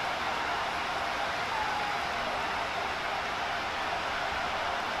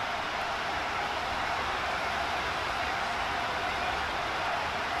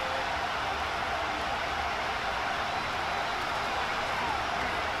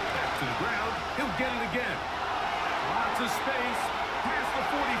 To the ground, he'll get it again. Lots of space, past the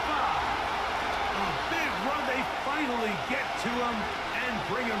 45. A big run, they finally get to him and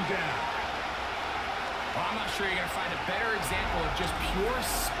bring him down. Well, I'm not sure you're going to find a better example of just pure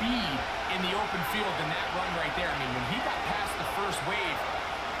speed in the open field than that run right there. I mean, when he got past the first wave,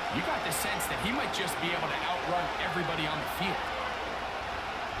 you got the sense that he might just be able to outrun everybody on the field.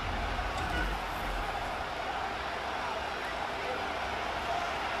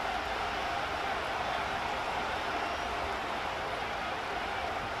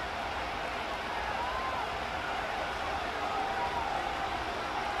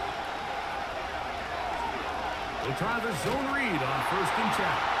 They'll try the zone read on 1st and 10.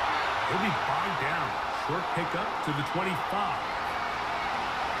 He'll be bogged down. Short pickup to the 25.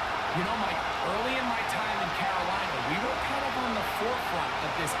 You know, Mike, early in my time in Carolina, we were kind of on the forefront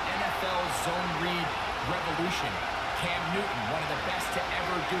of this NFL zone read revolution. Cam Newton, one of the best to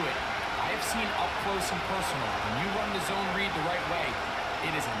ever do it. I have seen up close and personal, when you run the zone read the right way,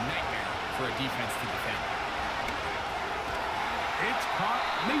 it is a nightmare for a defense to defend. It's caught.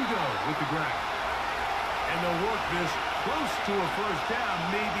 Mingo with the grab. And they'll work this close to a first down,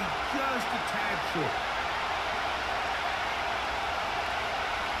 maybe just a tad short.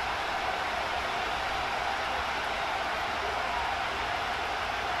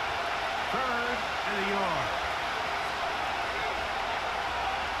 Third and a yard.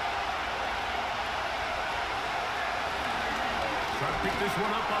 Try to pick this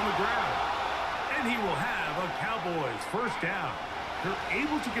one up on the ground. And he will have a Cowboys first down. They're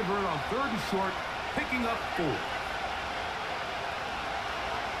able to convert on 3rd and short, picking up 4.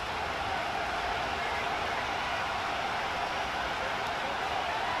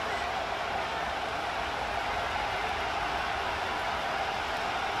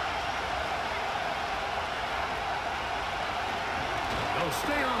 They'll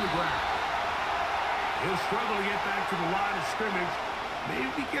stay on the ground. He'll struggle to get back to the line of scrimmage.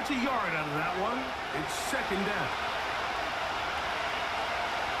 Maybe gets a yard out of that one. It's 2nd down.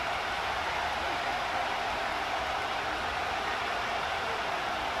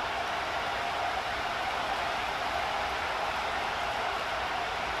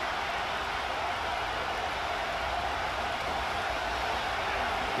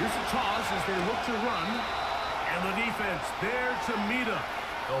 Here's a toss as they look to run. And the defense there to meet him.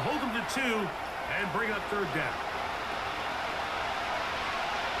 They'll hold him to 2 and bring up 3rd down.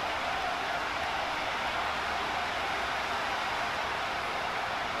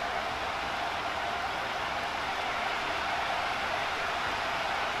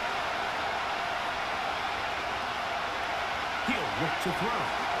 He'll look to throw.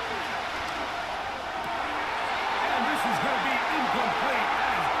 And this is going to be incomplete.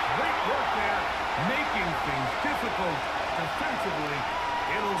 Great work there, making things difficult defensively.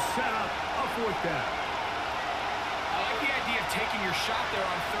 It'll set up a 4th down. I like the idea of taking your shot there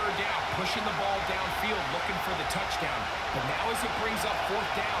on 3rd down, pushing the ball downfield, looking for the touchdown. But now as it brings up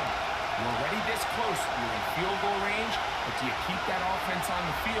 4th down, you're already this close. You're in field goal range, but do you keep that offense on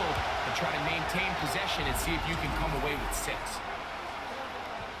the field and try to maintain possession and see if you can come away with 6?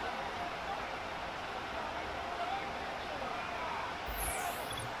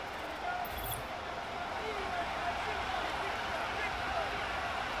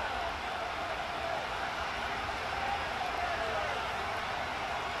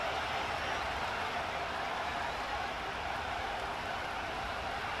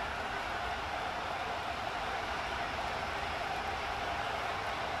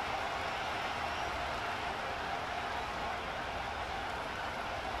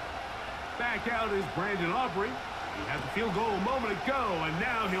 Back out is Brandon Aubrey. He had the field goal a moment ago, and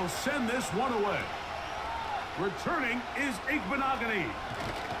now he'll send this one away. Returning is Igbenogany.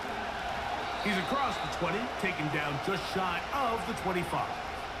 He's across the 20, taken down just shy of the 25.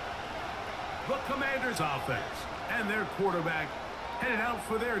 The Commanders' offense and their quarterback headed out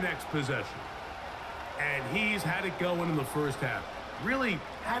for their next possession. And he's had it going in the first half. Really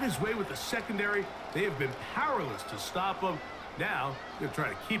had his way with the secondary. They have been powerless to stop him. Now they're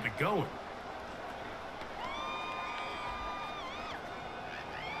trying to keep it going.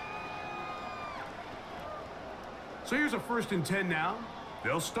 So here's a 1st and 10 now.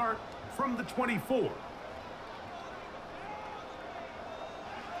 They'll start from the 24.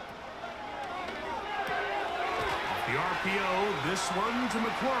 The RPO, this one to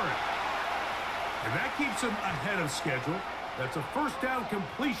McLaurin. And that keeps him ahead of schedule. That's a first down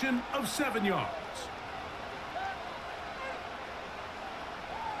completion of 7 yards.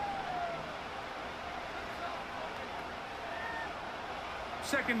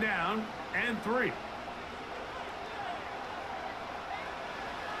 Second down and 3.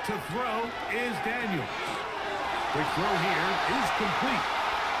 To throw is Daniels. Quick throw here is complete.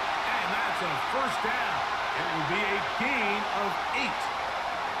 And that's a first down. It will be a gain of 8.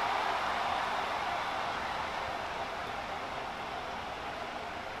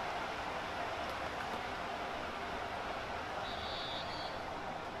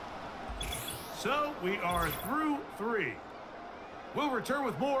 So we are through 3. We'll return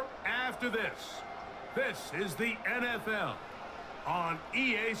with more after this. This is the NFL on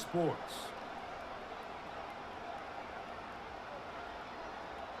EA Sports.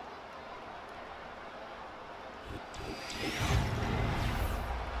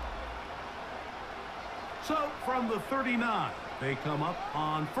 So from the 39, they come up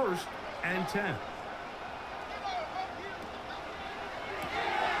on 1st and 10.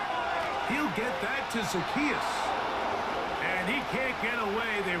 He'll get that to Zacchaeus. And he can't get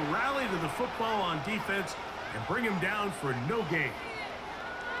away. They rally to the football on defense and bring him down for no gain.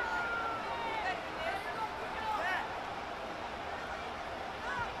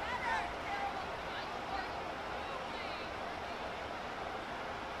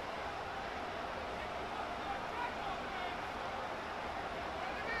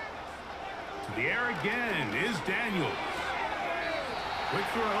 To the air again is Daniels. Quick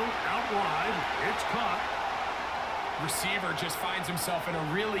throw out wide. It's caught. Receiver just finds himself in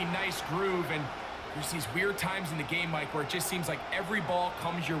a really nice groove, and there's these weird times in the game, Mike, where it just seems like every ball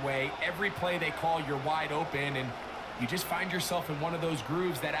comes your way, every play they call, you're wide open, and you just find yourself in one of those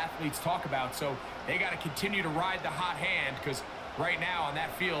grooves that athletes talk about. So they got to continue to ride the hot hand, because right now on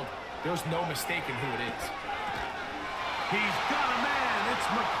that field, there's no mistaking who it is. He's got a man. It's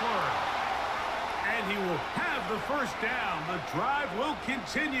McLaurin. And he will have the first down. The drive will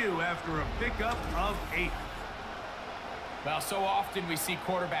continue after a pickup of 8. Well, so often we see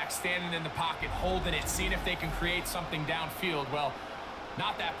quarterbacks standing in the pocket, holding it, seeing if they can create something downfield. Well,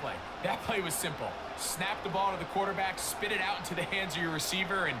 not that play. That play was simple. Snap the ball to the quarterback, spit it out into the hands of your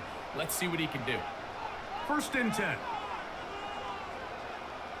receiver, and let's see what he can do. 1st and 10.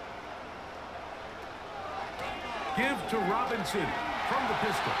 Give to Robinson from the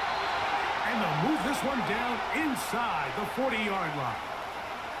pistol. And they'll move this one down inside the 40-yard line.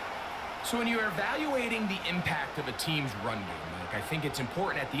 So when you're evaluating the impact of a team's run game, Mike, I think it's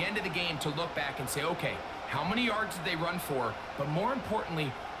important at the end of the game to look back and say, okay, how many yards did they run for? But more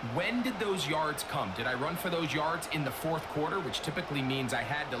importantly, when did those yards come? Did I run for those yards in the 4th quarter, which typically means I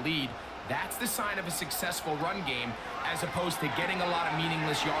had to lead? That's the sign of a successful run game, as opposed to getting a lot of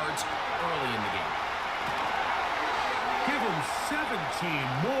meaningless yards early in the game. Give them 17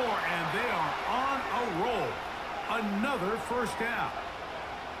 more, and they are on a roll. Another first down.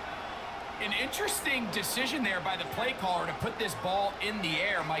 An interesting decision there by the play caller to put this ball in the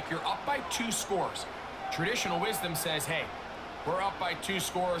air. Mike, you're up by 2 scores. Traditional wisdom says, hey, we're up by 2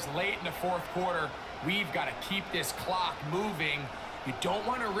 scores late in the 4th quarter. We've got to keep this clock moving. You don't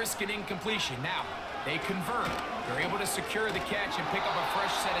want to risk an incompletion. Now, they convert. They're able to secure the catch and pick up a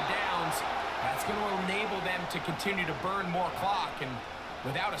fresh set of downs. That's going to enable them to continue to burn more clock. And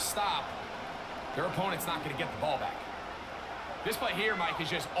without a stop, their opponent's not going to get the ball back. This play here, Mike, is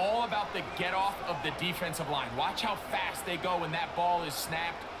just all about the get-off of the defensive line. Watch how fast they go when that ball is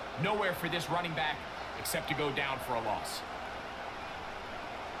snapped. Nowhere for this running back except to go down for a loss.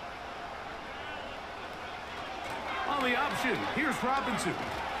 On the option, here's Robinson.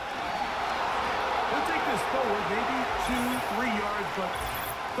 They'll take this forward, maybe 2-3 yards, but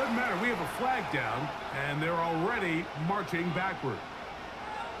doesn't matter. We have a flag down, and they're already marching backward.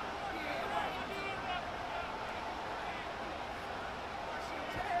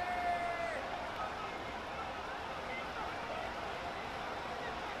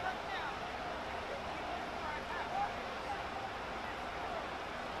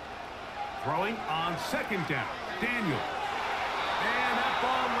 Throwing on 2nd down, Daniel. And that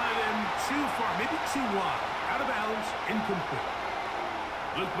ball led him too far, maybe too wide. Out of bounds, incomplete.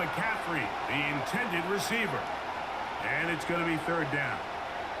 Luke McCaffrey, the intended receiver. And it's going to be 3rd down.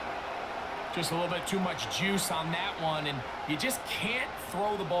 Just a little bit too much juice on that one, and you just can't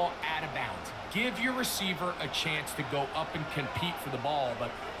throw the ball out of bounds. Give your receiver a chance to go up and compete for the ball,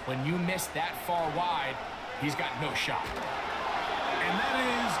 but when you miss that far wide, he's got no shot. And that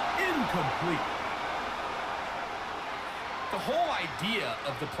is incomplete. The whole idea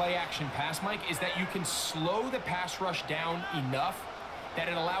of the play-action pass, Mike, is that you can slow the pass rush down enough that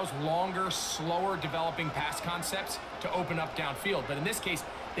it allows longer, slower developing pass concepts to open up downfield. But in this case,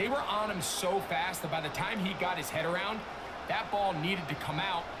 they were on him so fast that by the time he got his head around, that ball needed to come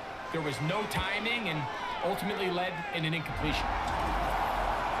out. There was no timing and ultimately led in an incompletion.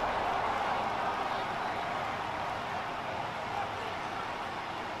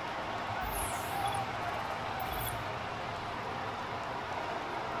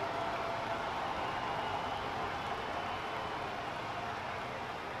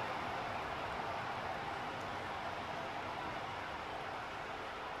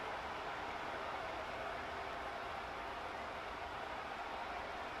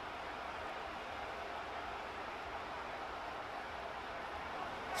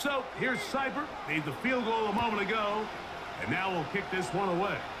 So here's Seibert, made the field goal a moment ago, and now we'll kick this one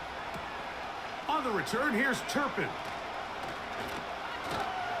away. On the return, here's Turpin.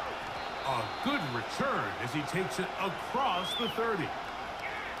 A good return as he takes it across the 30.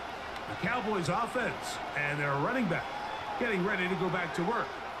 The Cowboys offense and their running back getting ready to go back to work.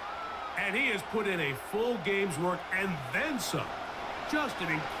 And he has put in a full game's work and then some. Just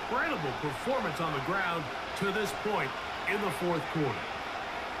an incredible performance on the ground to this point in the fourth quarter.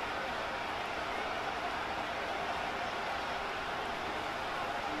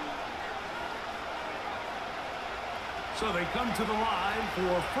 So they come to the line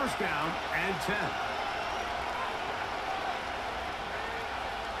for first down and 10.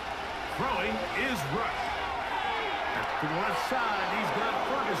 Throwing is Rush. To the left side, he's got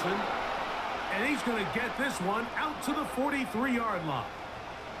Ferguson. And he's going to get this one out to the 43-yard line.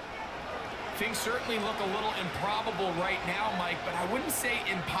 Things certainly look a little improbable right now, Mike, but I wouldn't say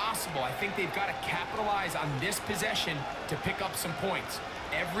impossible. I think they've got to capitalize on this possession to pick up some points.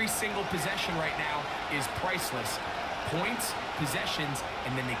 Every single possession right now is priceless. Points, possessions,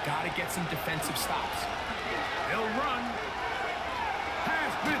 and then they got to get some defensive stops. They'll run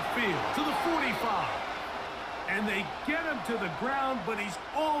past midfield to the 45. And they get him to the ground, but he's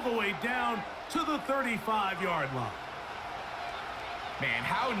all the way down to the 35-yard line. Man,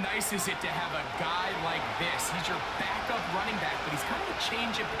 how nice is it to have a guy like this? He's your backup running back, but he's kind of a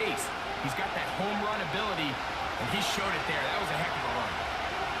change of pace. He's got that home run ability, and he showed it there. That was a heck of a run.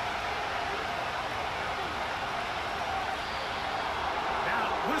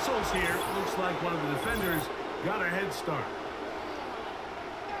 Whistles here. Looks like one of the defenders got a head start.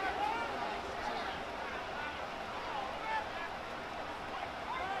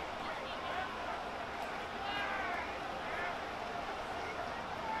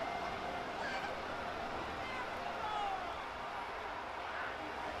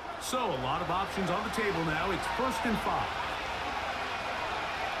 So a lot of options on the table now. It's 1st and 5.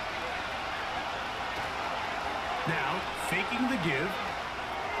 Now faking the give.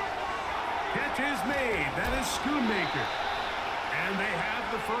 Catch is made. That is Schoonmaker. And they have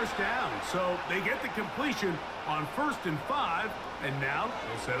the first down. So they get the completion on 1st and 5. And now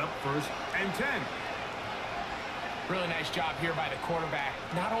they'll set up 1st and 10. Really nice job here by the quarterback.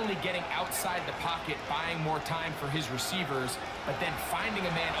 Not only getting outside the pocket, buying more time for his receivers, but then finding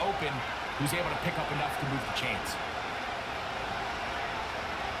a man open who's able to pick up enough to move the chains.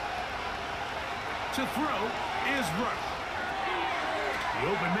 To throw is Rush. The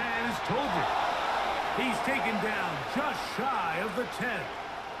open man is Tolbert. He's taken down just shy of the 10.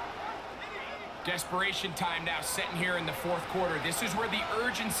 Desperation time now setting here in the fourth quarter. This is where the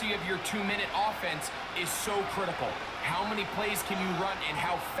urgency of your 2-minute offense is so critical. How many plays can you run and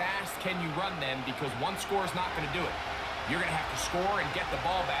how fast can you run them? Because one score is not going to do it. You're going to have to score and get the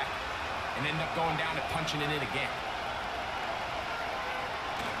ball back and end up going down and punching it in again.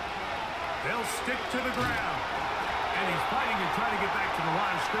 They'll stick to the ground. And he's fighting and trying to get back to the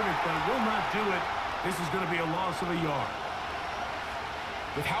line of scrimmage, but will not do it. This is going to be a loss of a yard.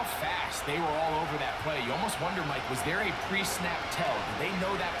 With how fast they were all over that play, you almost wonder, Mike, was there a pre-snap tell? Did they know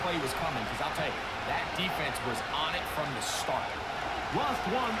that play was coming? Because I'll tell you, that defense was on it from the start. Lost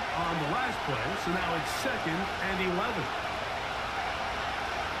one on the last play, so now it's 2nd and 11.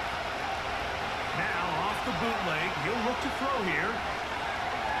 Now off the bootleg, he'll look to throw here.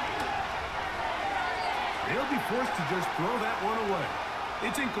 They'll be forced to just throw that one away.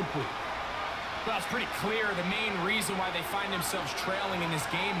 It's incomplete. Well, it's pretty clear the main reason why they find themselves trailing in this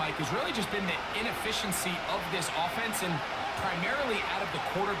game, Mike, has really just been the inefficiency of this offense and primarily out of the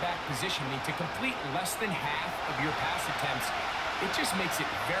quarterback position. I mean, to complete less than half of your pass attempts, it just makes it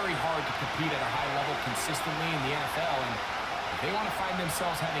very hard to compete at a high level consistently in the NFL. And if they want to find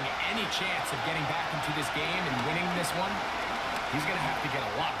themselves having any chance of getting back into this game and winning this one, he's going to have to get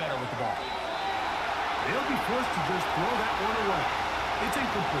a lot better with the ball. They'll be forced to just throw that one away. It's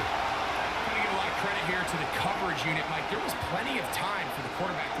incomplete. Got to give a lot of credit here to the coverage unit, Mike. There was plenty of time for the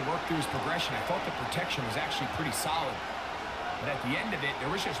quarterback to work through his progression. I thought the protection was actually pretty solid. But at the end of it, there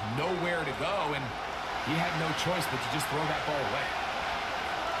was just nowhere to go, and he had no choice but to just throw that ball away.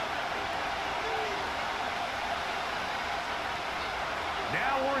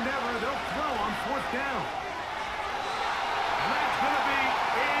 Now or never, they'll throw on 4th down. And that's going to be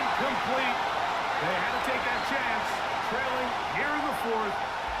incomplete. They had to take that chance, trailing here in the 4th.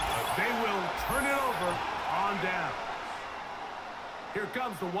 But they will turn it over on down. Here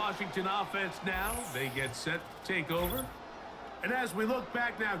comes the Washington offense now. They get set to take over. And as we look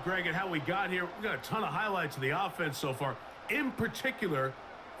back now, Greg, at how we got here, we've got a ton of highlights of the offense so far. In particular,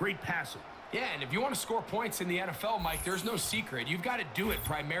 great passing. Yeah, and if you want to score points in the NFL, Mike, there's no secret. You've got to do it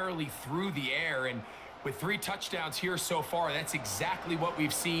primarily through the air, and with 3 touchdowns here so far, that's exactly what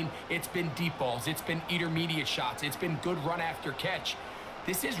we've seen. It's been deep balls. It's been intermediate shots. It's been good run after catch.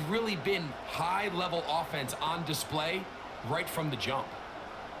 This has really been high-level offense on display right from the jump.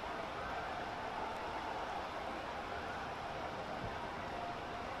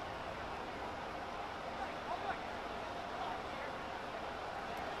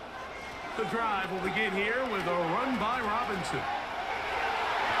 The drive will begin here with a run by Robinson.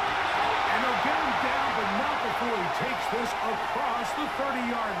 And they'll get him down, but not before he takes this across the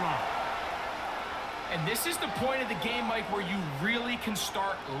 30-yard line. And this is the point of the game, Mike, where you really can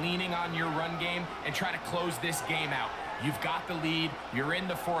start leaning on your run game and try to close this game out. You've got the lead, you're in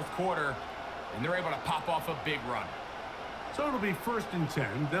the 4th quarter, and they're able to pop off a big run. So it'll be 1st and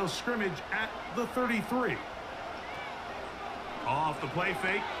 10. They'll scrimmage at the 33. Off the play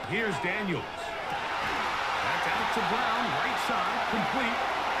fake, here's Daniels. That's out to Brown, right side, complete.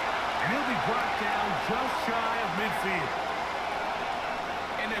 And he'll be brought down just shy of midfield.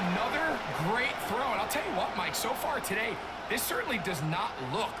 And another great throw. And I'll tell you what, Mike, so far today, this certainly does not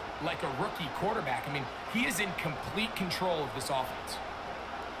look like a rookie quarterback. I mean, he is in complete control of this offense.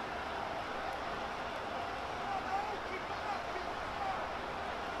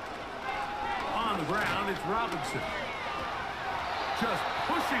 On the ground, it's Robinson. Just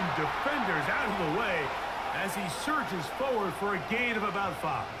pushing defenders out of the way as he surges forward for a gain of about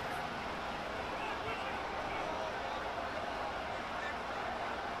 5.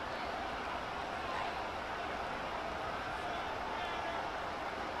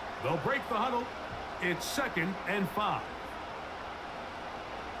 They'll break the huddle. It's 2nd and 5.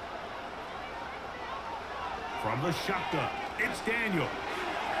 From the shotgun, it's Daniel.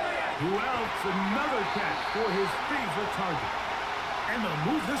 Who else? Another catch for his favorite target. And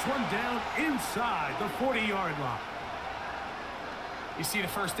they'll move this one down inside the 40-yard line. You see the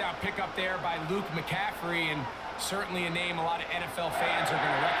first down pickup there by Luke McCaffrey, and certainly a name a lot of NFL fans are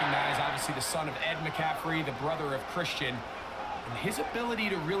going to recognize. Obviously the son of Ed McCaffrey, the brother of Christian. And his ability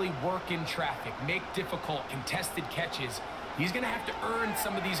to really work in traffic, make difficult contested catches, he's going to have to earn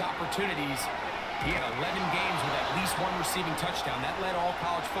some of these opportunities. He had 11 games with at least 1 receiving touchdown. That led all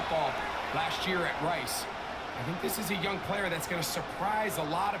college football last year at Rice. I think this is a young player that's going to surprise a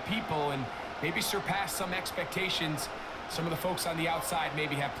lot of people and maybe surpass some expectations some of the folks on the outside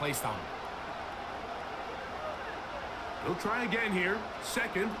maybe have placed on him. They'll try again here.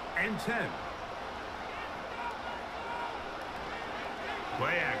 2nd and 10.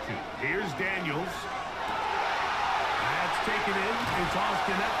 Play action. Here's Daniels. That's taken in. It's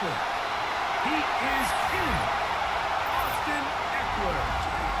Austin Eckler. He is in. Austin Eckler.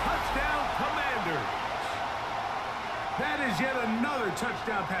 Touchdown, Commanders. That is yet another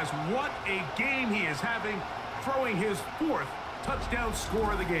touchdown pass. What a game he is having, throwing his 4th touchdown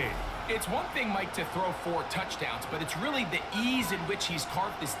score of the game. It's one thing, Mike, to throw 4 touchdowns, but it's really the ease in which he's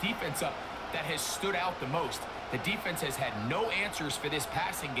carved this defense up that has stood out the most. The defense has had no answers for this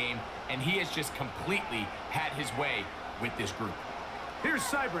passing game, and he has just completely had his way with this group. Here's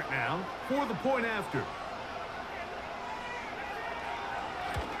Seibert now for the point after.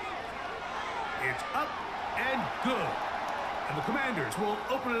 It's up and good. And the Commanders will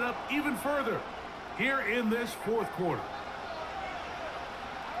open it up even further here in this 4th quarter.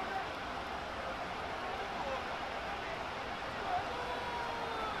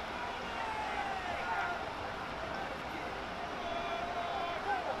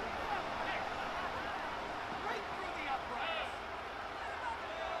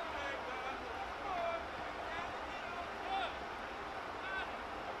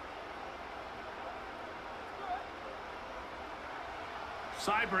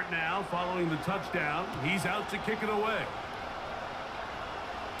 Seibert now following the touchdown. He's out to kick it away.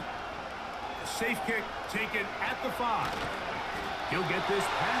 safe kick taken at the 5. He'll get this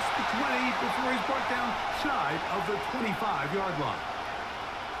past the 20 before he's brought down shy of the 25-yard line.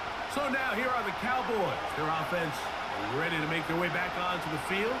 So now here are the Cowboys. Their offense ready to make their way back onto the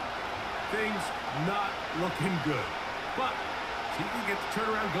field. Things not looking good. But see if we can get the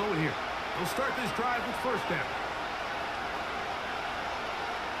turnaround going here. They'll start this drive with first down.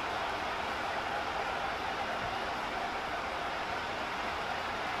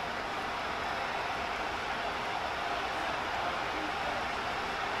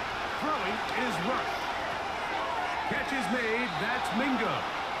 Throwing is Rush. Catch is made. That's Mingo.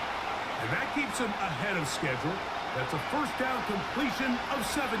 And that keeps him ahead of schedule. That's a first down completion of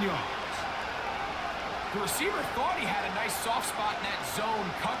 7 yards. The receiver thought he had a nice soft spot in that zone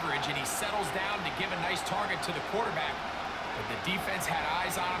coverage, and he settles down to give a nice target to the quarterback. But the defense had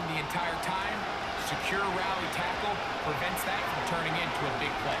eyes on him the entire time. Secure rally tackle prevents that from turning into a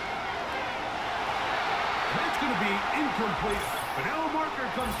big play. That's going to be incomplete. But now a marker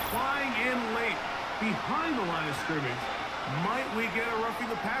comes flying in late behind the line of scrimmage. Might we get a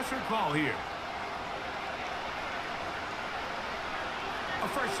roughing the passer call here? A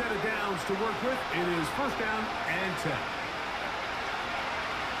fresh set of downs to work with. It is first down and 10.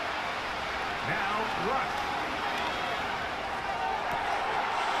 Now Rush.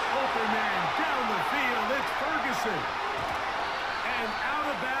 Open man down the field. It's Ferguson. And out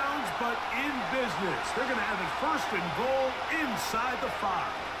of bounds, but in business. They're going to have it first and goal inside the 5.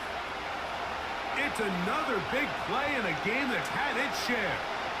 It's another big play in a game that's had its share.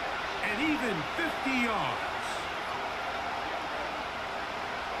 And even 50 yards.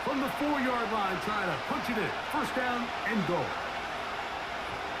 From the 4-yard line, trying to punch it in. First down and goal.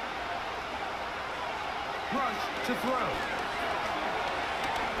 Rush to throw.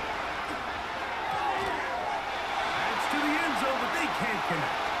 That's to the end zone, but they can't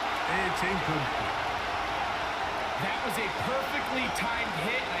connect. It's incomplete. That was a perfectly timed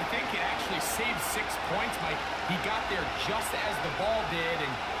hit, and I think it actually saved 6 points, Mike. He got there just as the ball did,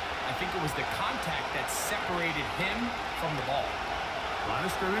 and I think it was the contact that separated him from the ball. Line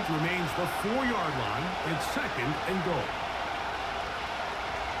of scrimmage remains the 4-yard line. It's second and goal.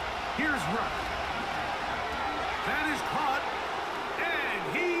 Here's Rush. That is caught, and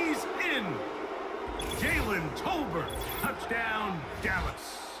he's in. Jalen Tolbert, touchdown,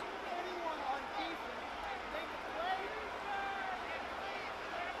 Dallas.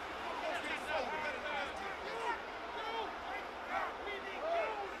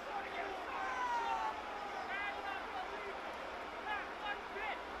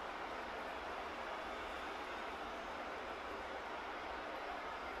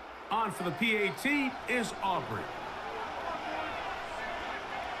 On for the PAT is Aubrey.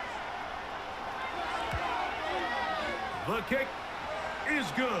 The kick is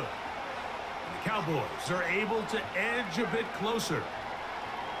good. The Cowboys are able to edge a bit closer.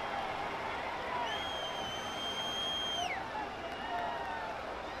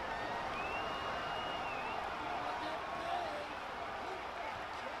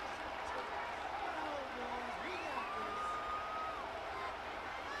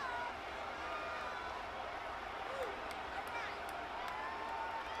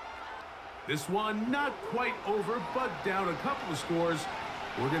 This one not quite over, but down a couple of scores.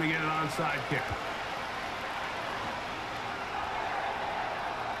 We're going to get an onside kick.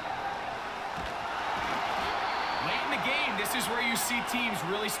 Late in the game, this is where you see teams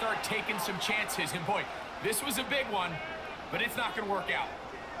really start taking some chances. And boy, this was a big one, but it's not going to work out.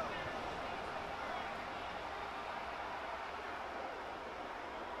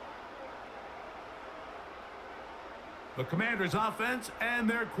 The Commanders' offense and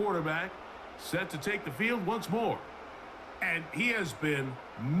their quarterback set to take the field once more. And he has been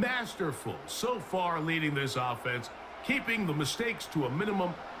masterful so far leading this offense, keeping the mistakes to a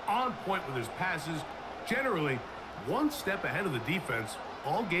minimum, on point with his passes, generally one step ahead of the defense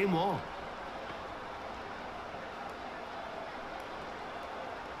all game long.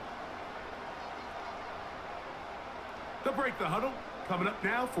 They'll break the huddle, coming up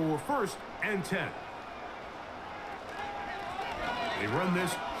now for first and 10. They run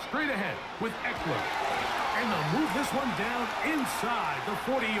this straight ahead with Eckler. And they'll move this one down inside the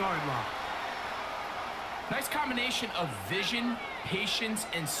 40-yard line. Nice combination of vision, patience,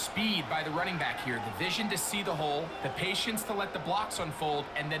 and speed by the running back here. The vision to see the hole, the patience to let the blocks unfold,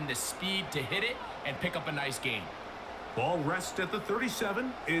 and then the speed to hit it and pick up a nice gain. Ball rests at the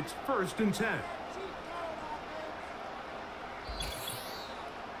 37. It's first and 10.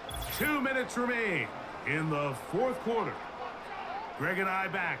 2 minutes remain in the fourth quarter. Greg and I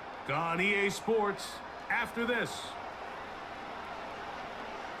back on EA Sports after this.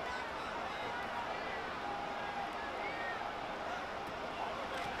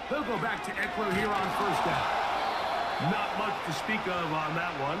 They'll go back to Eckler here on first down. Not much to speak of on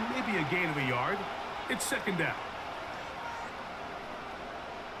that one. Maybe a gain of a yard. It's second down.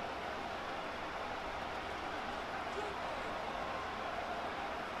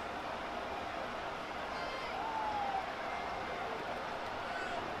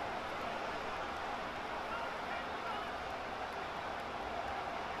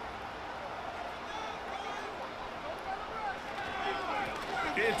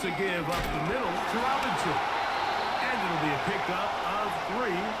 It's a give up the middle to Robinson. And it'll be a pickup of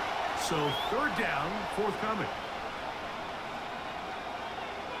 3. So third down, forthcoming.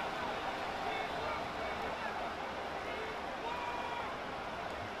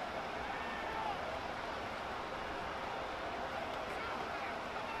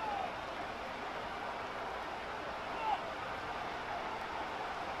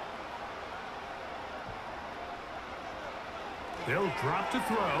 They'll drop to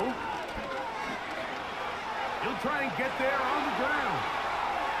throw. He'll try and get there on the ground.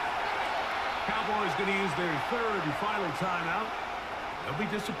 Cowboys going to use their third and final timeout. They'll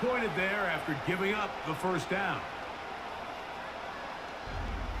be disappointed there after giving up the first down.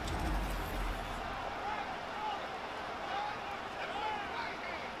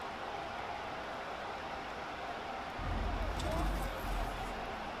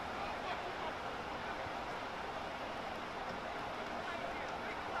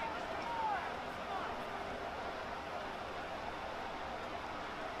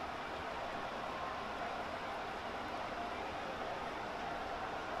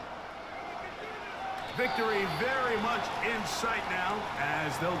 Victory very much in sight now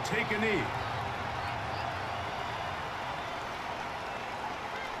as they'll take a knee.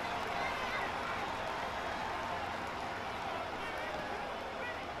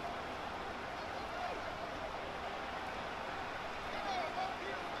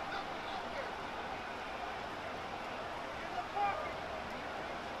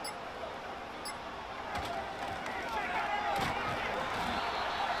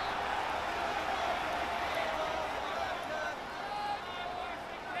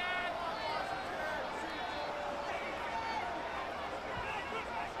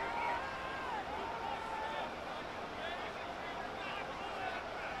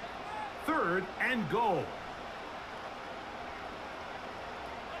 Third and goal.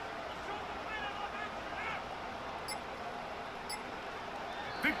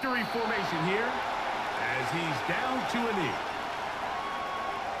 Victory formation here as he's down to a knee.